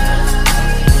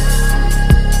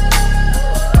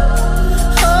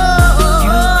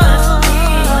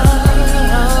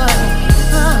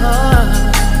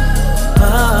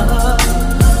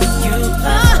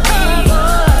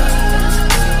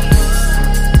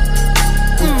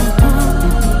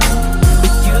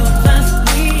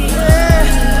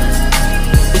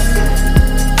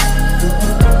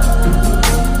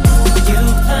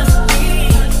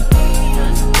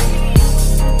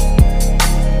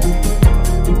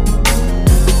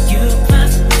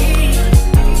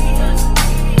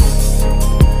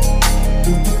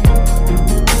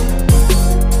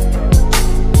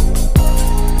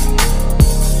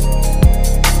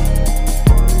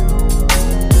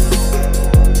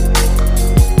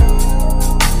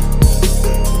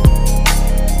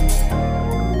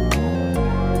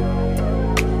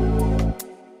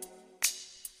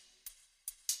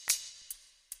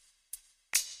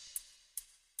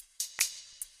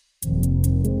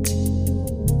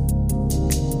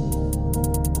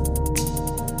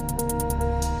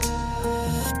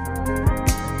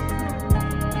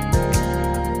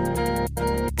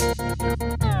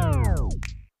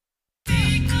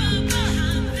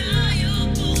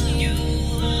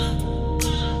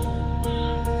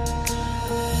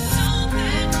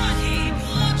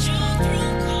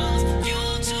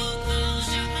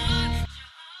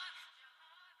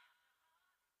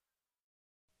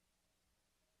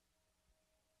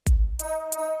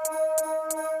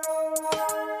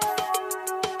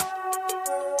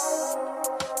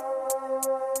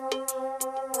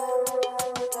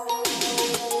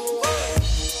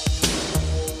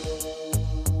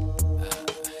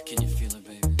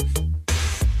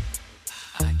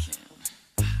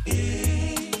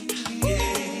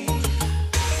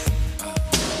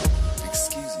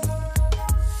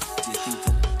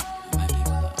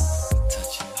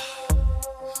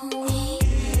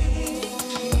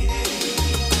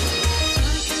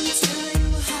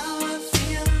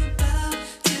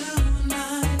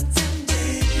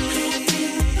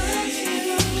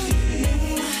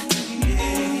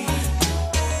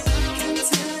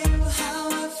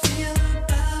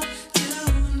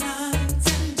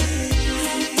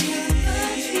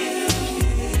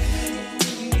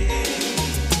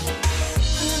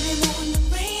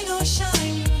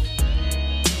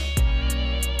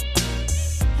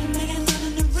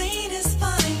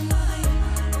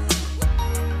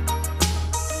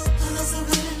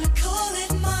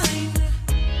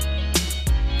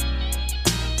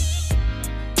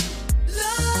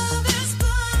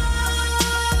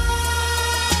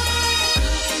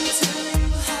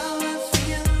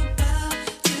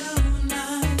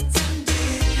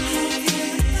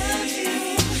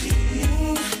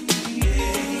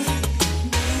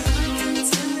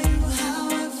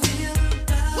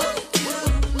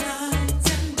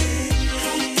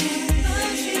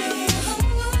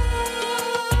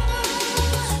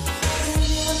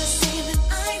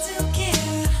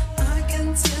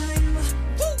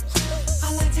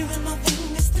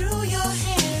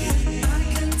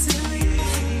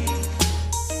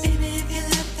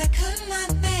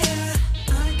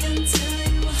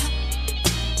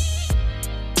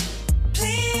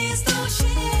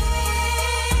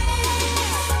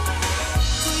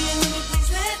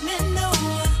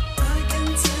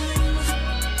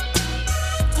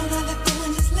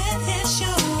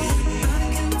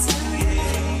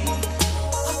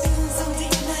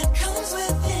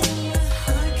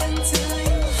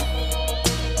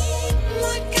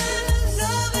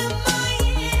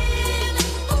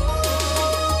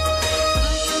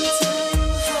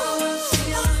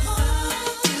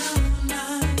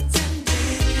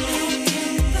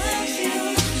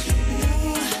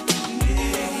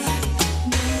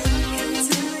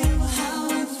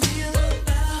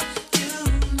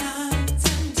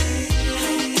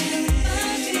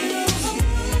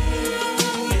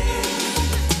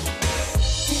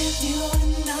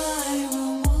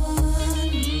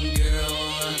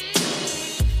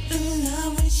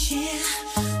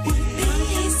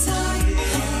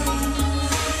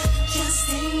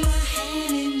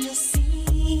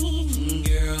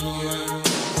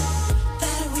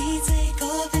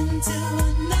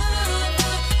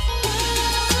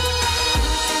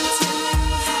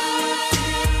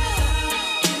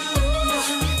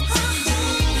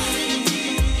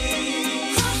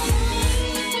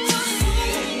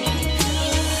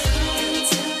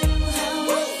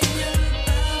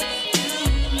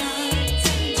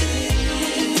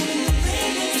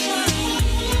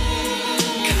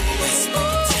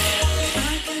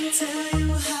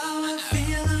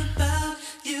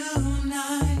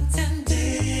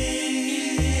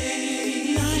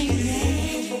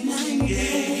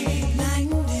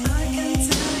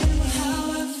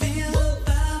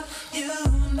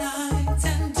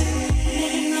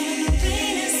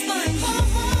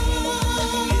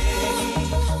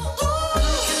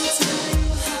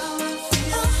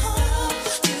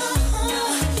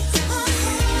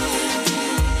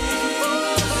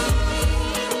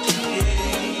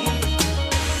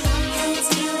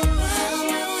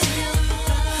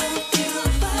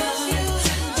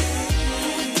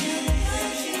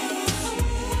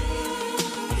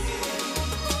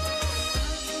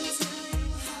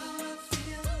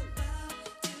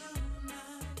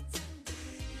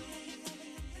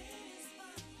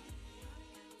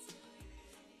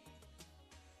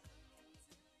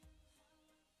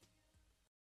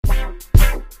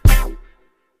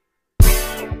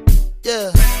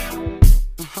 Yeah.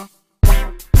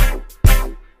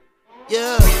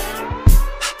 Yeah.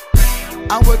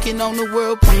 I'm working on the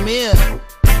world premiere,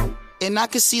 and I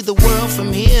can see the world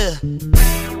from here.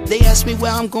 They ask me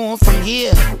where I'm going from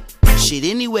here. Shit,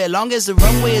 anywhere, long as the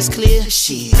runway is clear.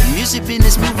 Shit, music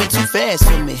business moving too fast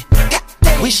for me.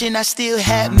 Wishing I still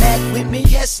had Mac with me.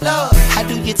 Yes, Lord. How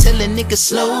do you tell a nigga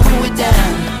slow it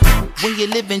down when you're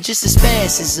living just as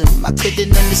fast as him? I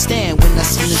couldn't understand when I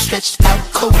seen him stretched out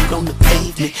cold on the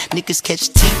pavement. Niggas catch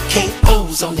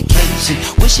TKOs on occasion.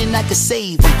 Wishing I could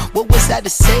save him. What was I to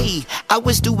say? I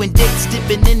was doing dates,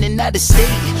 dipping in and out of state.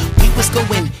 We was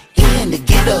going in to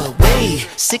get away.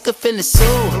 Sick of feeling so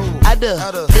out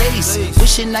of place.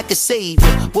 Wishing I could save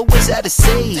you. What was I to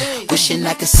say? Wishing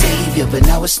I could save you, but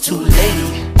now it's too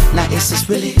late. Now is this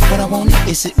really what I wanted?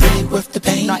 Is it really worth the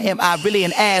pain? Now am I really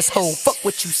an asshole? Fuck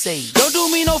what you say. Don't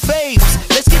do me no favors.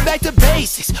 Let's get back to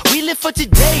basics. We live for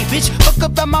today, bitch. Fuck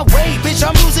up out my way, bitch.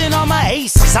 I'm losing all my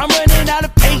aces. I'm running out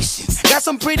of patience. Got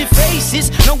some pretty faces.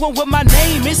 Knowing what my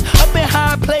name is. Up in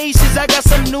high places. I got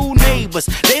some new neighbors.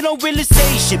 They don't really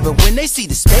say shit, but when they see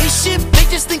the spaceship, they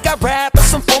just think I rap or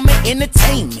some form of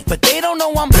entertainment. But they don't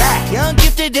know I'm black, young,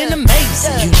 gifted, and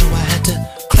amazing. You know I had to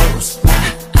close my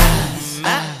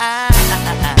eyes.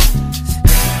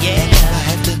 Yeah, I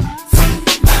had to free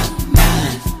my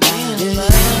mind.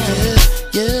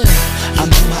 Yeah. I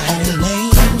know my own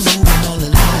lane, moving all the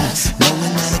lies,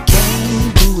 knowing that I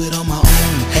can't do it on my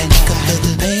own. And I can feel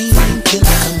the pain till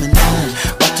I'm coming on.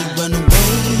 About to run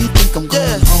away, think I'm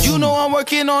going home. You know I'm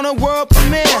working on a world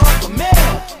premiere,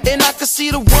 and I can see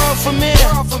the world from here.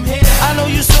 I know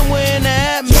you somewhere in the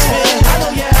atmosphere.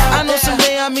 I know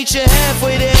someday I'll meet you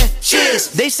halfway there.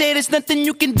 Cheers. They say there's nothing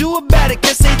you can do about it.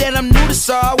 Can't say that I'm new to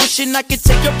sorrow. Wishing I could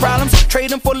take your problems,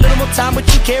 trade them for a little more time, but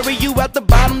you carry you out the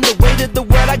bottom. The weight of the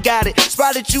world, I got it.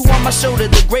 Spotted you on my shoulder.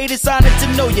 The greatest honor to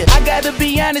know you. I gotta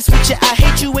be honest with you. I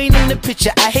hate you ain't in the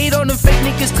picture. I hate all them fake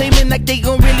niggas claiming like they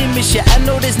gon' really miss you. I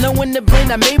know there's no one to blame.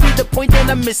 I may be the point that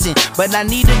I'm missing, but I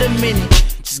needed a minute.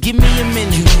 Just give me a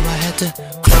minute. You know I had to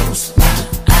close my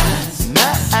eyes.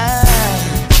 My eyes.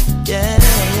 Yeah.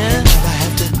 Now I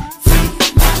have to free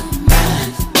my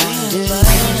mind.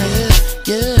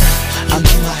 Yeah. I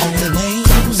know my own lane,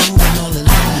 moving all the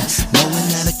lies, knowing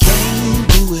that I can't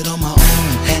do it on my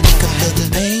own. And I can feel the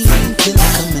pain till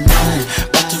I'm coming on.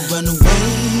 About to run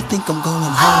away, think I'm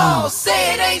going home. Oh,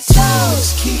 say it ain't so.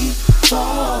 Just keep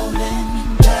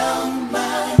falling down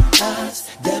my eyes.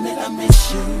 Damn it, I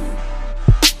miss you.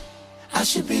 I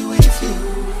should be with you.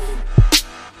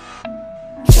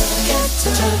 Can't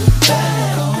turn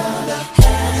back on the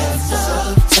hands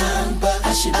of time, but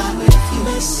I should be with you.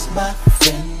 Miss my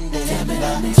friend, damn it,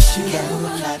 I miss you.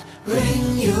 Cannot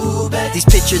bring you back. These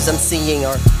pictures I'm seeing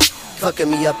are fucking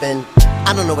me up, and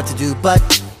I don't know what to do but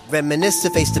reminisce to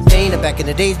face the pain of back in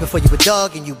the days before you were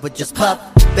dog and you would just pup.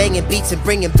 Banging beats and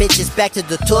bringing bitches back to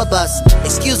the tour bus.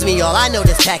 Excuse me, y'all, I know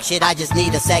this pack shit, I just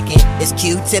need a second. It's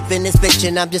Q-tip in this bitch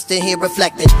and I'm just in here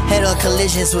reflecting. Head on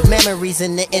collisions with memories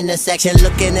in the intersection.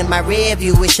 Looking in my rear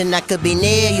view, wishing I could be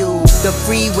near you. The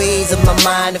freeways of my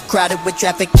mind are crowded with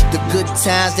traffic. The good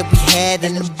times that we had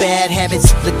and the bad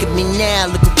habits. Look at me now,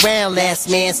 look around, last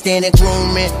man standing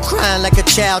grooming, crying like a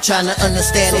child trying to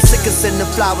understand it. So sick of sending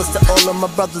flowers to all of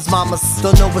my brothers' mamas.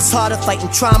 Don't know what's harder, fighting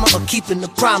trauma or keeping the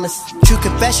promise. True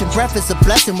confession, breath is a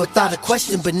blessing without a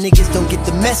question, but niggas don't get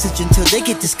the message until they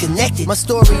get disconnected. My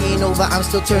story ain't over, I'm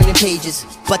still turning pages,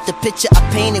 but the picture I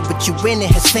painted with you in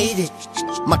it has faded.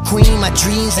 My queen, my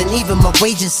dreams, and even my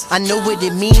wages. I know what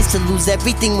it means to lose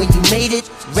everything when you made it.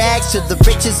 Rags to the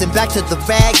riches and back to the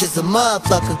rags is a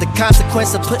motherfucker. The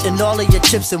consequence of putting all of your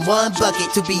chips in one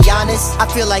bucket. To be honest, I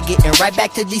feel like getting right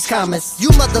back to these comments. You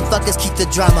motherfuckers keep the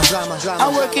drama.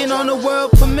 I'm working on the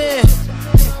world premiere,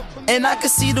 and I can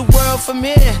see the world from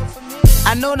here.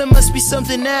 I know there must be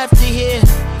something after here.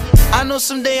 I know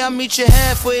someday I'll meet you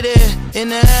halfway there in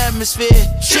the atmosphere.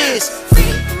 Cheers.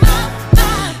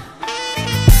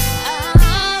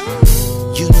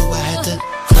 You know I had to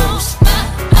close my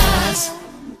eyes.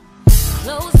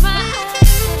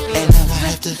 And now I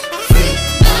have to free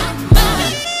my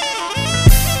mind.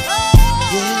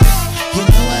 Yeah, you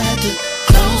know I had to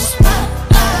close my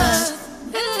eyes.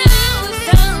 And now it's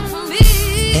time for me.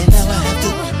 And now I have to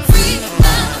free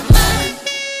my mind.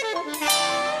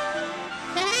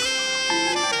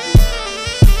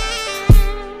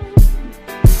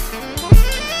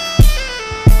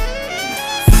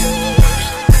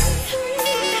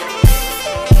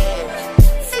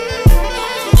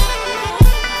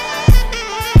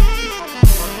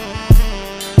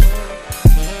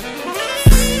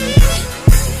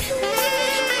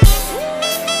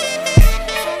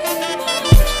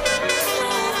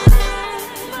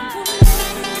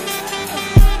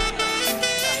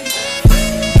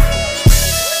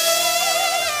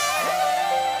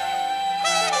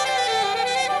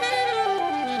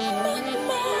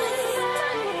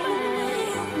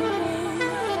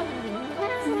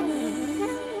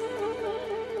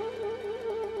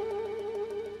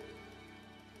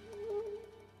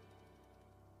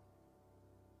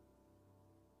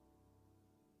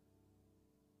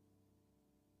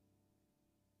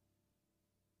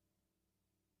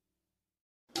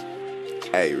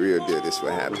 Hey, real deal, this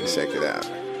what happened. Check it out.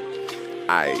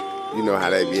 Alright, you know how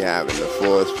they be having the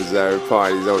forest preserve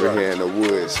parties over here in the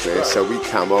woods, man. So we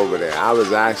come over there. I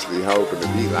was actually hoping to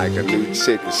meet like a new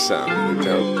chick or something, you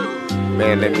know.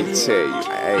 Man, let me tell you,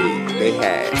 hey, they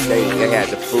had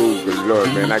the food galore,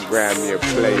 man. I grabbed me a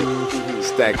plate,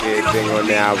 stack everything on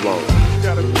there I want.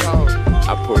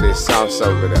 I put this sauce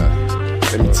over there.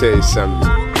 Let me tell you something.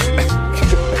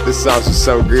 This sauce was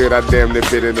so good, I damn near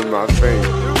bit into my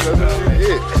finger.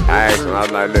 I asked them, I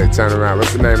was like, look, turn around,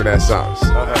 what's the name of that sauce?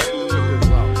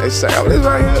 They say, oh, this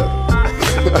right here.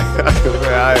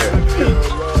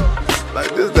 Like,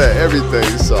 this is that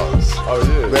everything sauce. Oh,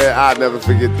 yeah. Man, I'll never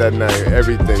forget that name,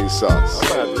 everything sauce.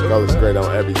 Goes great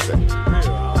on everything.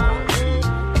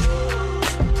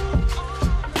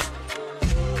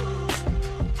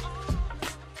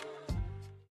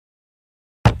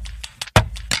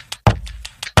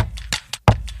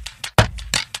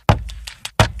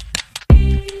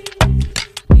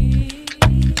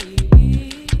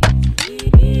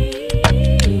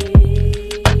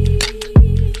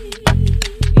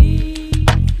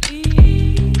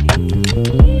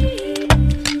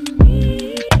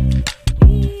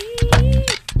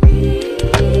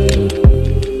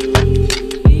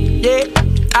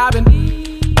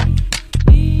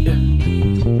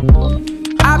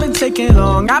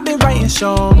 I've been writing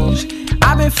songs,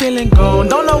 I've been feeling gone,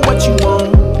 don't know what you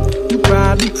want. You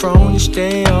probably prone to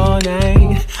stay all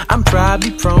night, I'm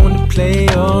probably prone to play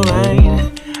all right.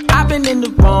 I've been in the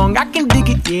wrong, I can dig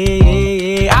it,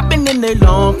 yeah. I've been in there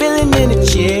long, feeling in the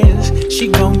chairs. She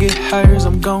gon' get hers,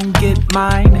 I'm gon' get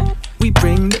mine. We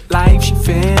bring the life, she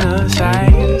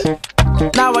fantasize.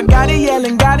 Now I got it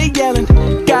yelling, till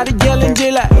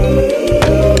I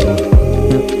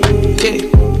yeah.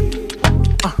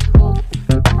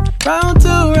 Round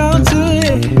two,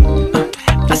 yeah.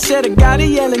 I said I got it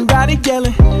yelling, till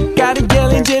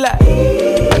I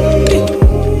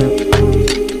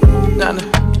nah,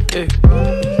 yeah.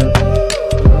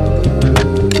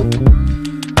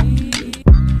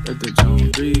 Let the John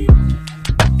breathe.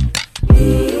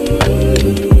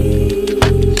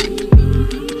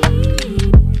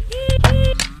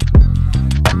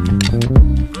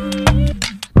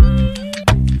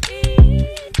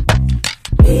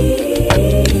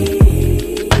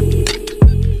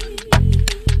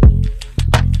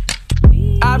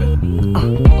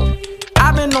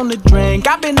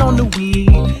 I've been on the weed,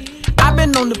 I've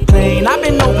been on the plane, I've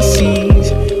been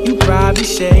overseas. You probably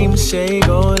say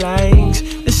Masego likes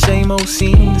the same old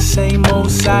scene, the same old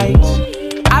sights.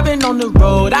 I've been on the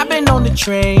road, I've been on the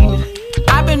train,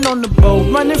 I've been on the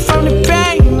boat, running from the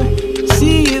pain.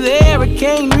 See you there, I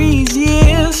can't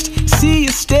resist. See you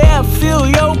stare, feel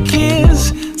your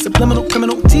kiss. Subliminal,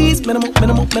 criminal, tease, minimal,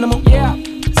 yeah.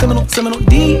 Seminal,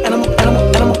 D, animal.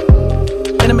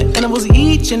 Animals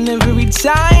each and every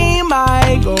time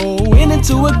I go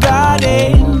into a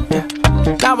garden.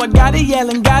 Now I got it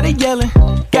yelling, till I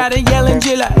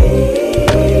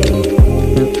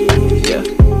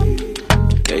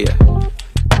yeah.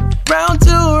 Round two,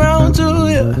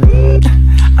 yeah.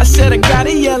 I said I got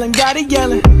it yelling, till I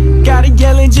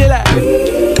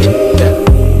yeah.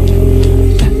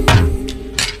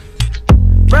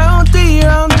 Round three,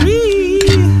 yeah.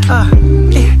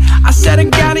 I said I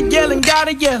got it yelling, till I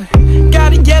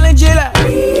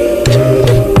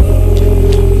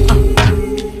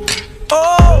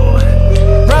oh,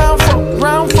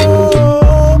 round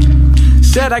four.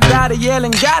 Said I got it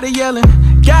yelling, till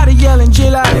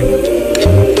I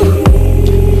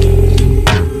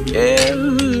yeah.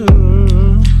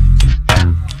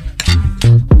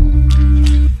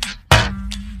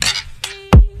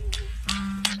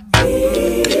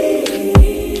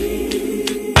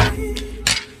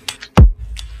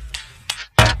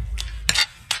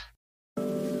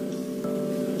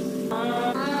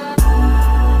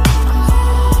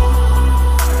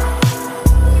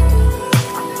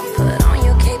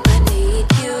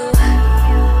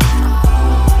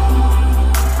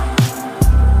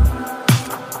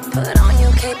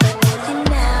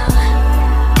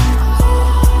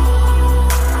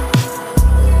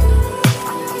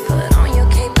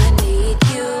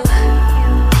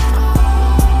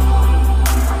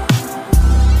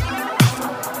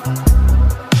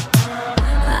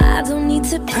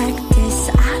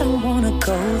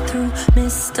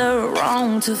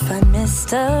 To find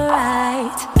Mr.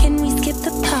 Right. Can we skip the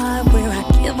part where I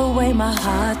give away my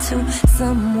heart to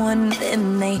someone,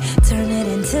 then they turn it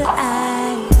into ice?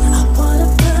 I wanna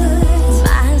put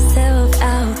myself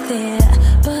out there,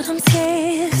 but I'm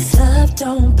scared, 'cause love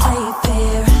don't play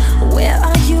fair. Where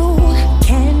are you?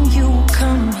 Can you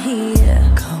come here?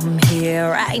 Come here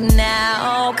right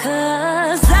now,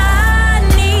 'cause I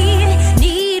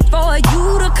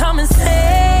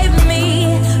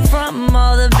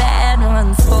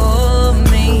ones for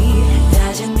me.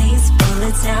 Dodging these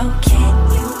bullets out, can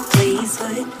you please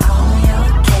put on your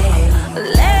game?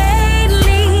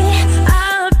 Lately,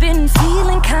 I've been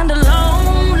feeling kinda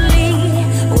lonely,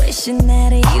 wishing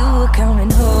that you were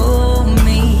coming home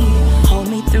me. Hold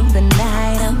me through the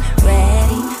night, I'm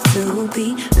ready to be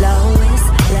Lois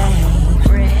Lane.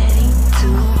 Ready to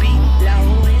be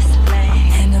Lois Lane.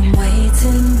 And I'm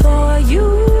waiting for you.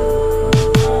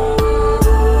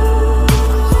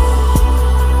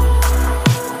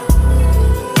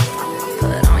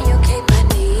 Put on your cape, I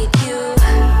need you.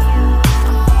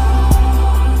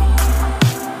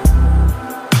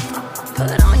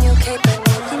 Put on your cape, I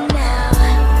need you now.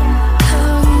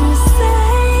 Come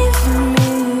save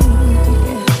me.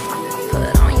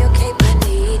 Put on your cape, I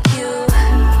need you.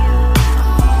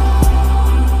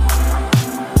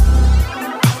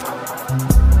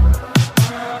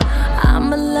 I'm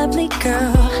a lovely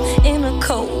girl in a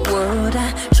cold world. I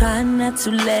try not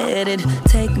to let it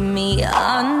take me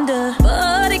under,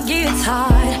 but it gets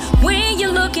hard when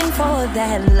you're looking for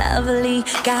that lovely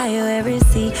guy you ever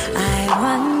see. I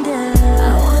wonder,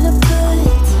 I wanna put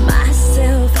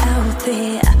myself out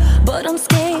there, but I'm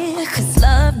scared, 'cause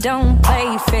love don't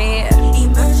play fair.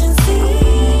 Emergency,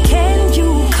 can you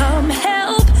come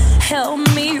help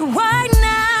me right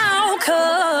now?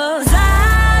 'Cause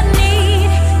I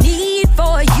need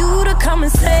for you to come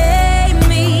and save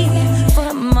me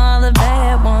from all the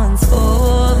bad ones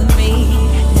for me.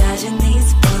 Dodging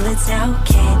these bullets out,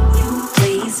 can you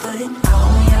please put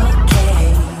on your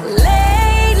game?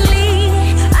 Lately,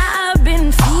 I've been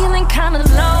feeling kinda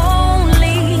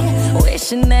lonely,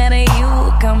 wishing that you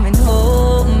were coming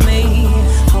home me.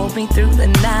 Hold me through the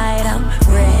night, I'm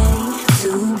ready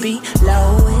to be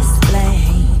Lois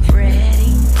Lane.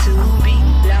 Ready to be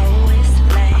Lois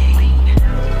Lane.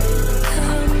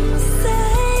 Come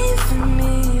save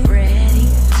me. Ready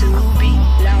to be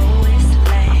Lois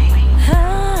Lane.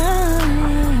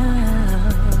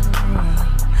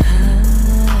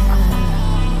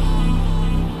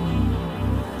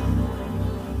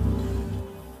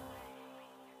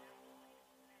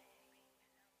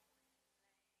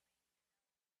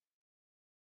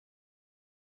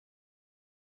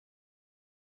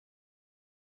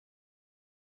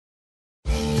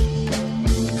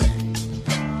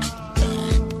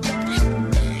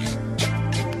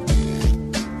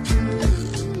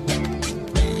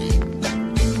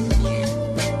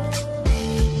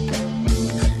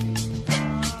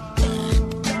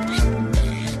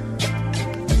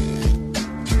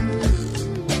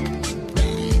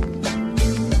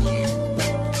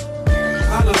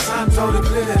 Palo Santo to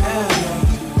clear the air.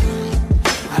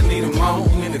 I need a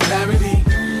moment of clarity.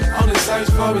 On the search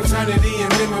for eternity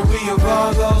and memory of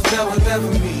all those that were there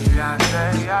for me. I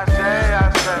say,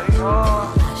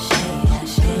 oh.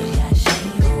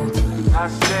 I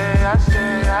say,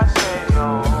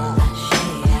 oh.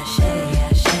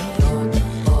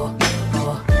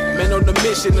 Man on the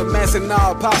mission, amassing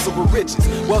all possible riches.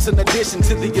 Wealth in addition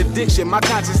to the addiction. My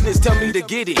consciousness tell me to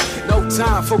get it. No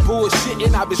time for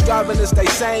bullshitting. I've been striving to stay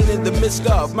sane in the midst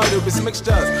of murderous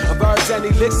mixtures of herbs and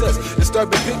elixirs.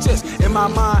 Disturbing pictures in my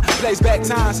mind plays back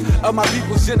times of my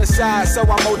people's genocide. So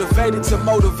I'm motivated to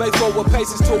motivate forward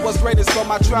paces toward what's greatest for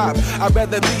my tribe. I'd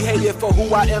rather be hated for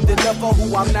who I am than love for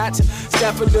who I'm not.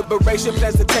 Stand for liberation,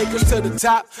 plans to take us to the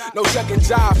top. No second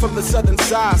job from the southern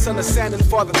side. Son of sand and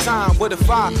father time. What if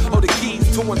I hold the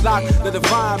keys to unlock the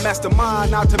divine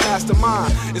mastermind, not to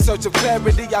mastermind? In search of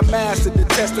clarity, I mastered the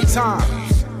test of time.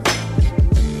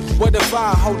 What if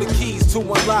I hold the keys to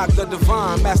unlock the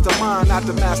divine mastermind, not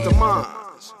the mastermind?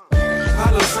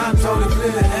 Palo Santo to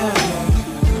clear the air.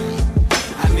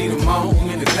 I need a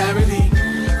moment of clarity.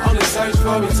 On the search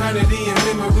for eternity and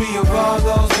memory of all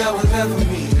those that were there for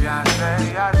me. I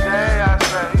say,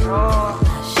 oh.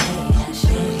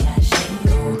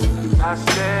 I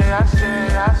say,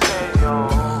 oh.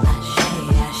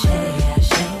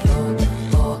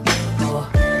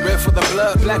 Red for the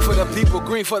blood, black for the people,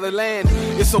 green for the land.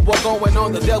 It's a war going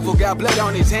on, the devil got blood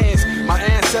on his hands. My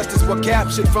ancestors were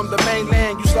captured from the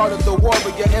mainland. You started the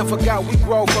warrior and forgot we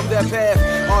grow from their path.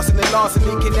 Arson and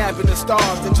larceny, kidnapping the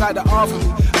stars, then try to offer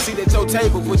me a seat at your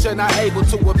table, but you're not able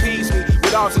to appease me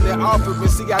with alternate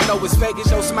offerings. See, I know it's fake,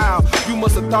 it's your smile. You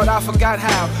must have thought I forgot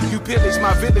how you pillaged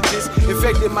my villages,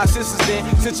 infected my sisters. Then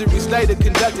centuries later,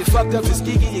 conducted fucked up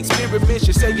Tuskegee experiments.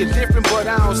 You say you're different, but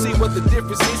I don't see what the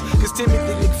difference is. 'Cause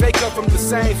Timothy and fake up from the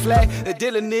same flag that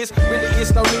Dylan is. Really,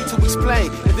 it's no need to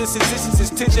explain. And this existence is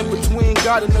tension between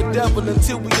God and the devil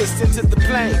until we ascend to the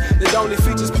plane that only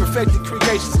features perfected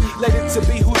creations. Let it to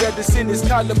be who their descendants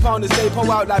called upon as they pour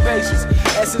out libations.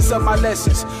 Essence of my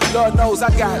lessons, Lord knows I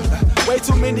got Way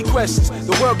too many questions.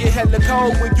 The world get hella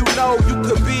cold when you know you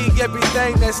could be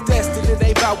everything that's destined. It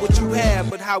ain't about what you have,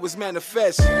 but how it's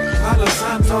manifested. Palo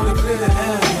Santo to clear the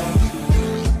air.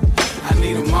 I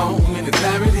need a moment of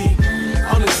clarity.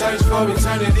 On the search for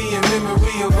eternity and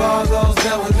memory of all those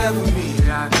that will never meet.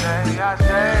 I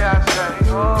say,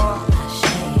 oh.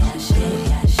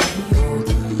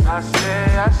 I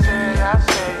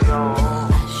say,